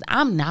else because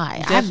I'm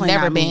not. Definitely I've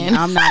never not been. Me.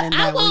 I'm not in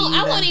that.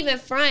 I won't even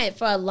front.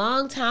 For a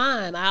long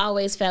time, I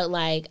always felt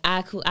like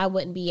I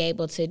wouldn't be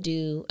able to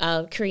do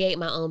create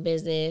my own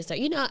business, or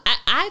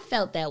I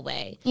felt that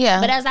way.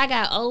 Yeah. But as I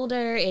got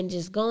older and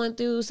just going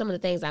through some of the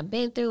things I've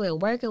been through and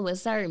working with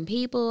certain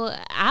people,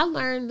 I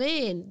learned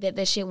then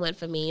that shit went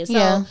for me. And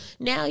so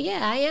now,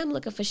 I am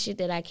looking for shit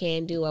that I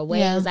can do or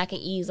ways I can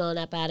ease on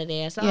up out of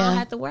there, so I don't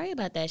have to worry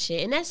about that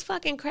shit. And that's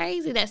fucking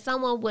crazy that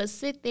someone would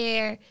sit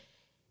there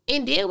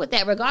and deal with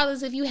that,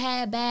 regardless if you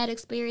had bad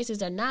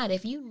experiences or not.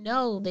 If you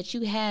know that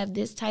you have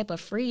this type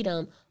of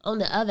freedom, on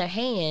the other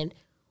hand,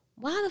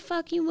 why the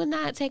fuck you would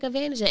not take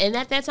advantage of it? And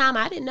at that time,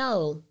 I didn't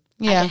know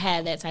I could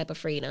have that type of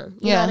freedom.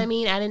 You know what I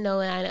mean? I didn't know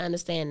and I didn't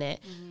understand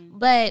that. Mm-hmm.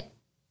 But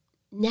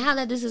now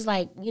that this is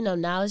like,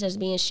 knowledge that's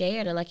being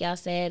shared, and like y'all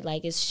said,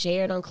 like it's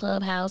shared on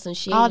Clubhouse and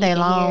shit. All day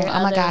long.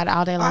 Oh my God,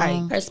 all day long.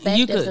 Right.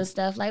 Perspectives and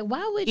stuff. Like,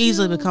 why would you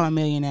easily become a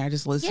millionaire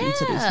just listening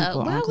to these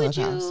people why on would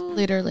Clubhouse? you?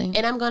 Literally.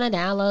 And I'm gonna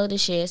download the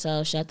shit,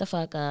 so shut the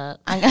fuck up.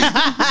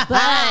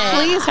 But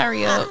please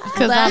hurry up,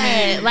 because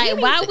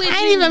why would you? I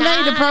ain't even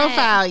made the not?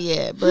 profile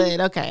yet, but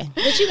okay.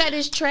 But you got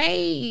this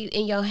trade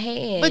in your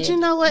hand. But you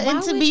know what? Why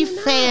And to would be you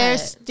fair, not?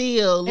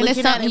 still, And it's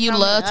looking at something it you from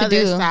love the to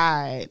other do.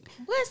 Side,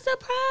 What's the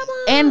problem?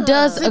 and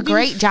does a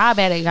great job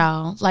at it,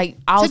 y'all. Like,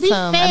 awesome,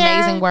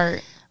 fair, amazing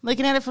work.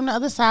 looking at it from the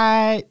other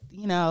side,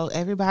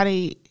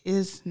 everybody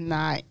is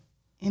not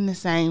in the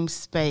same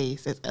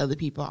space as other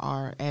people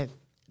are at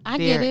I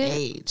their get it.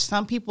 age.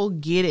 Some people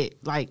get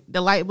it. Like,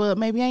 the light bulb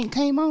maybe ain't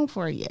came on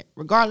for her yet,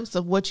 regardless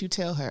of what you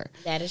tell her.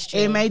 That is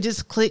true. It may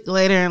just click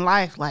later in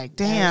life, like,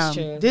 damn,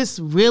 true. this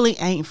really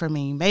ain't for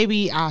me.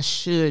 Maybe I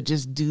should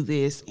just do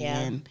this. Yeah.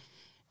 And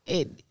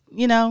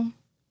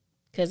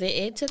Because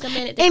it took a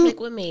minute to click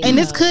with me. and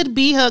this could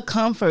be her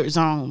comfort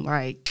zone.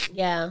 Like,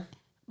 Yeah.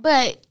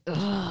 But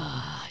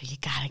you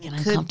gotta get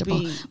uncomfortable.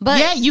 be. But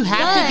yeah, you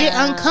have to get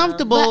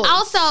uncomfortable. But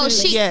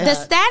also, Yeah. the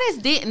status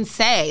didn't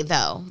say,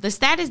 though. The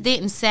status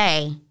didn't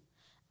say,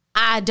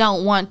 I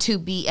don't want to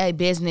be a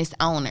business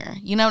owner.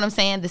 You know what I'm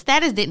saying? The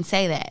status didn't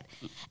say that.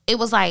 It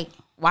was like,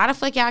 why the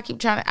fuck y'all keep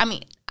trying to? I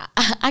mean,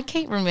 I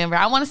can't remember.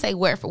 I want to say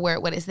word for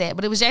word what it said,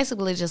 but it was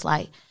basically just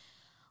like,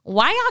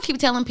 why y'all keep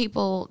telling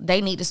people they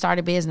need to start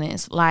a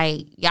business?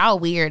 Like, y'all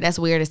weird. That's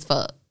weird as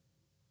fuck.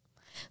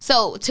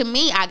 So to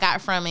me, I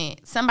got from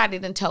it, somebody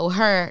done told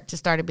her to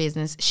start a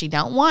business. She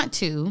don't want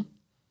to.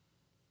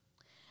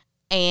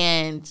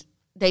 And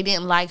they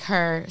didn't like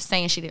her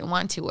saying she didn't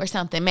want to or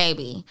something,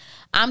 maybe.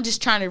 I'm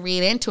just trying to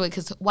read into it,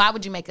 because why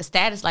would you make a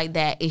status like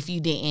that if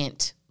you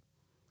didn't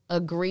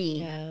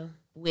agree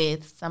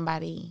with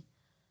somebody?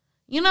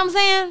 You know what I'm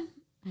saying?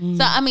 Mm.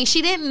 So, I mean,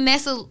 she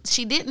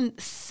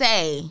didn't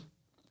say,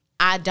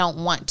 I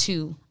don't want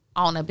to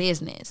own a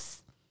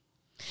business.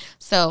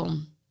 So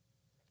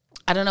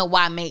I don't know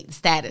why I made the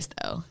status,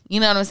 though. You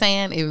know what I'm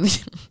saying? It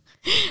was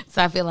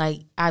so I feel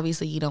like,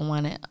 obviously, you don't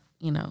want to,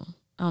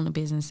 own a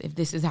business if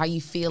this is how you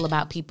feel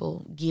about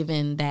people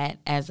giving that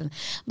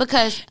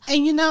because.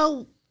 And you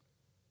know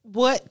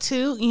what,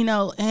 too?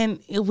 And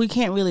we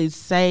can't really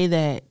say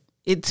that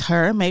it's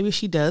her. Maybe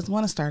she does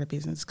want to start a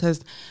business,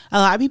 because a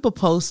lot of people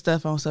post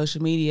stuff on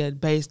social media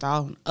based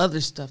on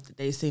other stuff that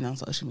they've seen on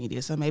social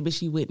media. So maybe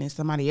she witnessed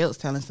somebody else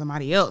telling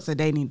somebody else that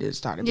they need to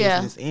start a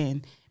business,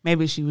 and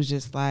maybe she was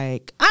just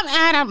like,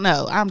 I don't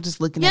know. I'm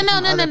just looking at it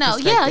from other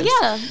perspectives.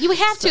 Yeah. You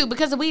have to,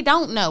 because we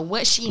don't know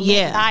what she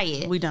meant by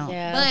it. We don't.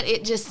 Yeah. But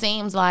it just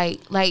seems like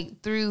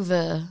through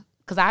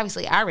because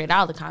obviously I read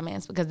all the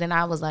comments, because then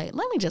I was like,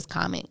 let me just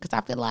comment, because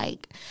I feel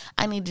like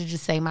I need to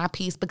just say my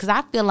piece, because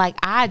I feel like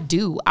I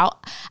do. I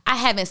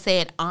haven't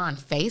said on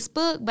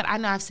Facebook, but I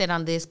know I've said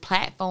on this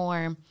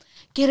platform,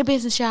 get a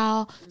business,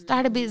 y'all.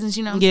 Start a business,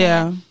 you know what I'm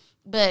saying?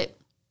 But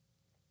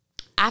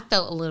I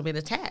felt a little bit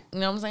attacked, you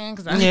know what I'm saying?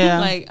 Because I'm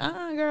like,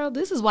 girl,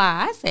 this is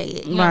why I say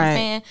it. You know what I'm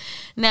saying?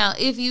 Now,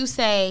 if you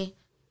say,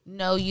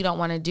 no, you don't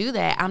want to do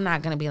that, I'm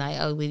not going to be like,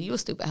 oh, well, you a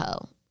stupid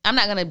hoe. I'm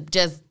not going to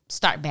just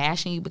start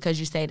bashing you because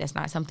you say that's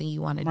not something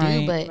you want to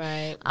do. But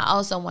I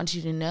also want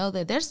you to know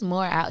that there's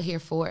more out here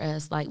for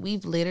us. Like,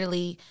 we've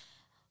literally,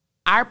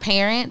 our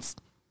parents,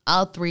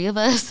 all three of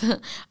us,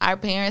 our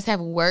parents have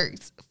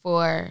worked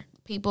for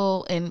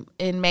people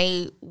and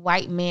made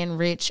white men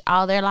rich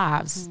all their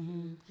lives.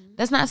 Mm-hmm.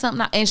 That's not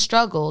something, and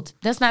struggled.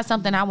 That's not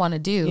something I want to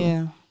do.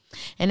 Yeah.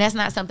 And that's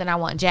not something I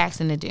want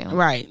Jackson to do.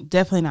 Right.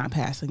 Definitely not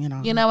passing it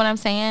on. You know what I'm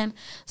saying?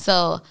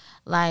 So,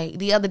 like,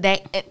 the other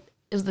day, it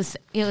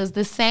was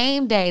the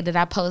same day that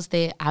I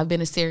posted, I've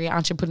been a serial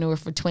entrepreneur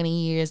for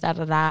 20 years, I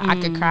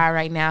could cry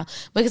right now,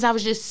 because I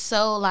was just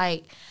so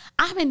like,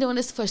 I've been doing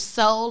this for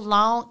so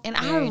long, and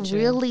I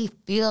really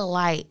feel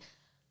like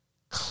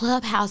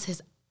Clubhouse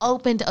has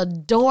opened a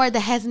door that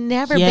has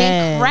never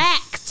been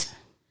cracked.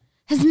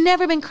 Has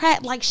never been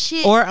cracked like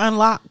shit. Or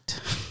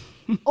unlocked.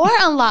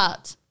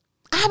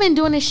 I've been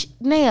doing this,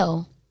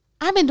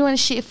 I've been doing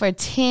this shit for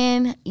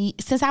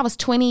since I was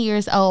 20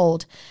 years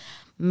old.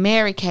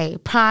 Mary Kay,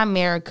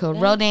 Primerica,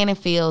 Rodan and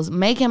Fields,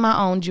 making my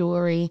own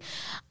jewelry.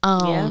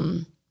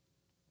 I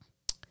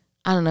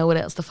don't know what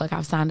else the fuck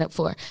I've signed up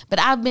for. But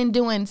I've been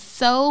doing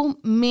so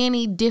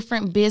many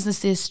different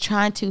businesses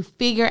trying to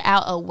figure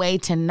out a way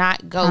to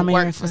not go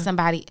work for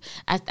somebody.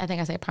 I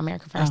think I said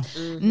Primerica first. Oh.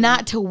 Mm-hmm.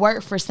 Not to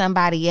work for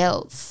somebody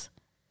else.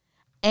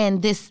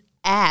 And this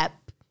app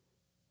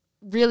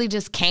really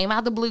just came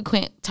out the blue.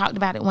 Quint talked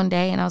about it one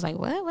day, and I was like,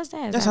 "What? What's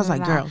that?" That's I was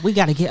like, "Girl, we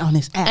got to get on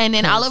this app." And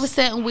then all of a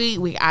sudden,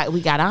 we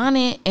got on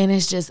it, and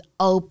it's just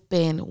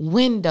open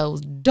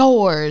windows,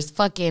 doors,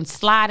 fucking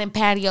sliding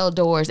patio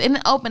doors, and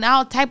it open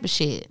all type of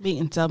shit.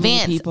 Meeting so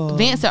many people.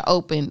 Vents are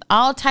open.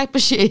 All type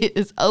of shit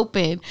is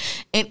open,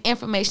 and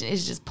information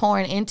is just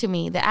pouring into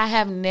me that I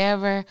have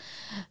never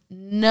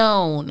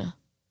known,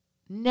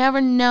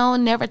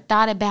 never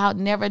thought about,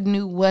 never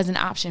knew was an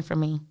option for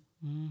me.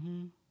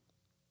 Mm-hmm.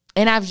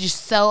 And I'm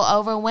just so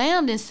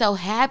overwhelmed and so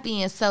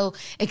happy and so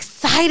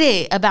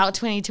excited about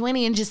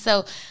 2020 and just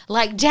so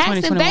like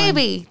Jackson, 2021.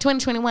 baby,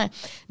 2021.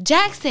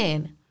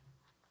 Jackson,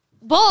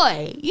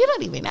 boy, you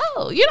don't even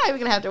know. You're not even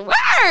going to have to work.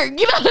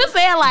 You know what I'm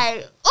saying?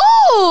 Like,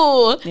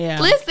 ooh,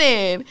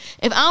 listen,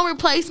 if I don't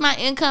replace my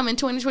income in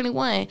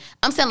 2021,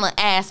 I'm selling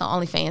ass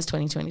on OnlyFans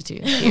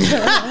 2022.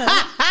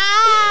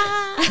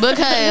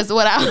 Because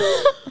what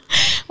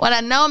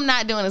I know I'm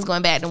not doing is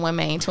going back to One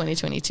Main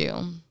 2022.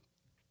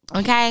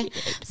 Okay,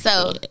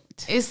 so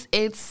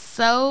it's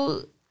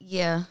so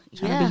Trying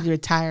to be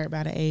retired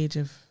by the age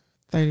of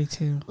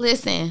 32.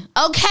 Listen,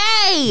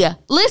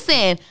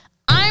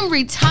 I'm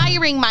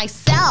retiring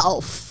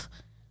myself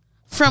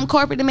from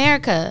corporate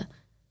America.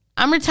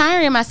 I'm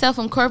retiring myself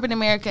from corporate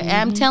America, and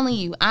I'm telling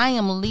you, I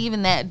am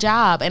leaving that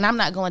job, and I'm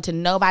not going to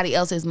nobody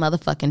else's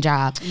motherfucking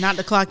job. Not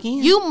to clock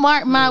in. You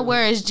mark my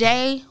words,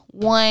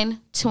 J1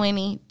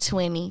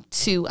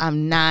 2022.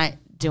 I'm not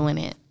doing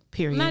it.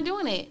 Period. I'm not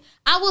doing it.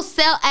 I will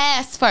sell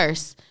ass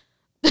first.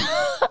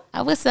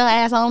 I will sell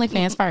ass on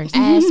OnlyFans first.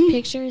 Ass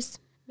pictures,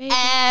 maybe?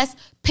 Ass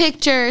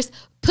pictures,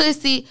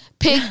 pussy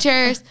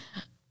pictures.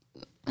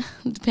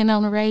 Depending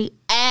on the rate.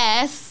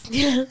 Ass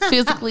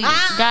physically.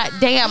 God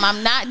damn,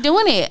 I'm not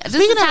doing it.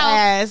 Speaking of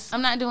ass,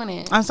 I'm not doing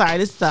it. I'm sorry,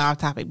 this is off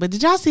topic, but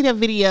did y'all see that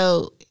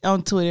video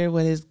on Twitter?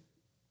 What did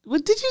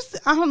you?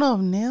 I don't know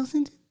if Nell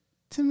sent it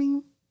to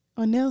me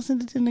or Nell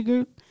sent it in the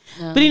group.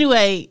 No. But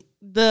anyway,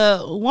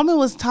 the woman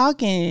was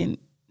talking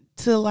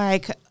to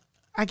like,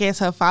 I guess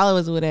her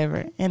followers or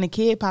whatever, and the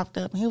kid popped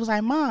up and he was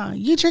like, "Mom,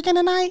 you tricking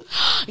tonight?"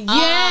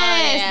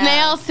 Yes,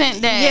 Nell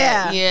sent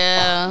that.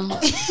 Yeah.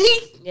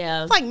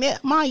 Yeah. It's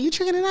like, "Mom, you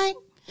tricking tonight?"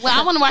 Well,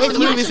 I want to watch the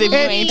movies if you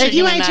ain't tricking. If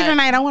you ain't tricking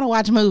tonight, I want to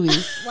watch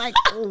movies. Like,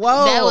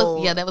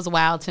 whoa. That was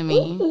wild to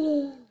me.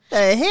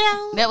 The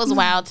hell? That was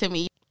wild to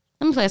me.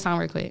 Let me play a song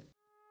real quick.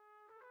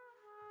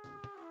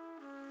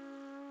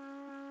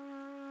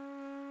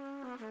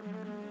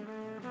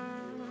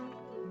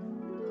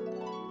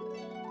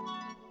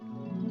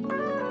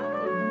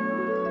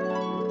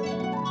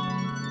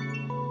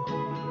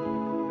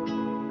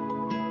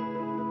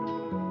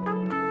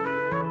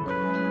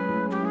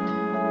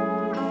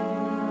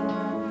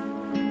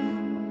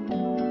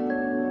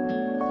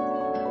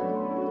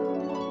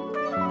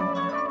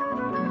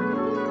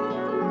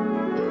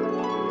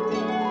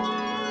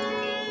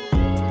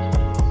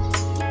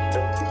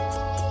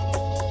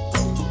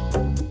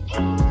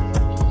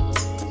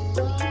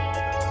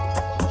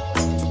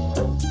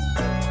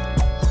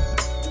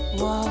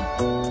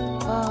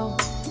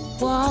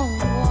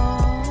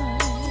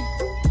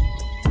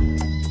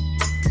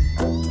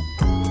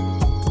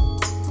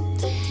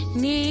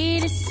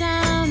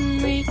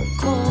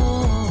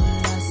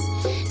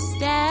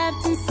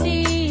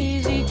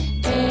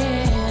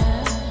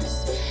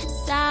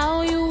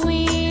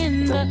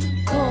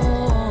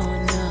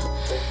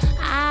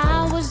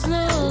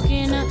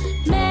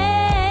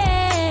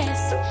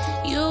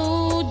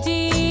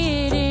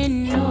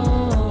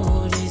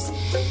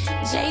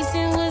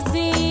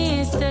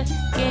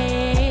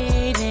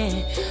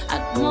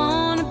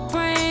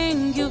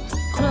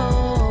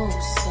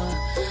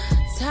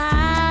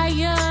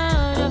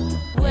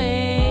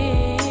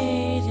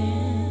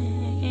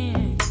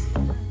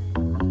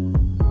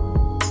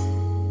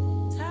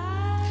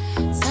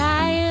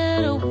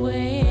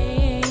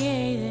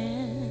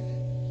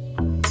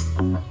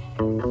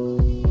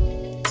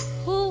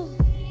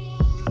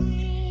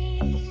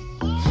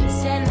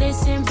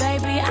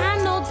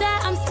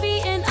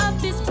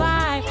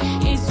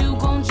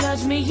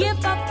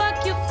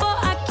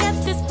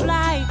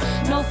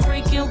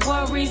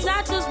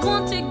 I just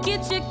want to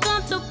get you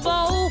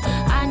comfortable.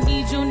 I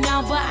need you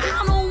now, but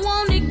I don't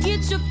want to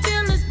get your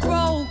feelings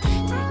broke.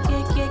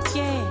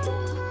 Yeah.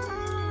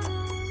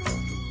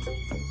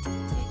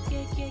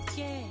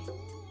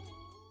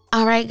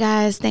 All right,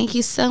 guys. Thank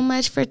you so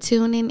much for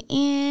tuning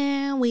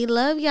in. We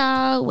love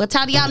y'all. We'll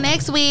talk to y'all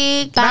next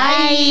week.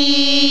 Bye.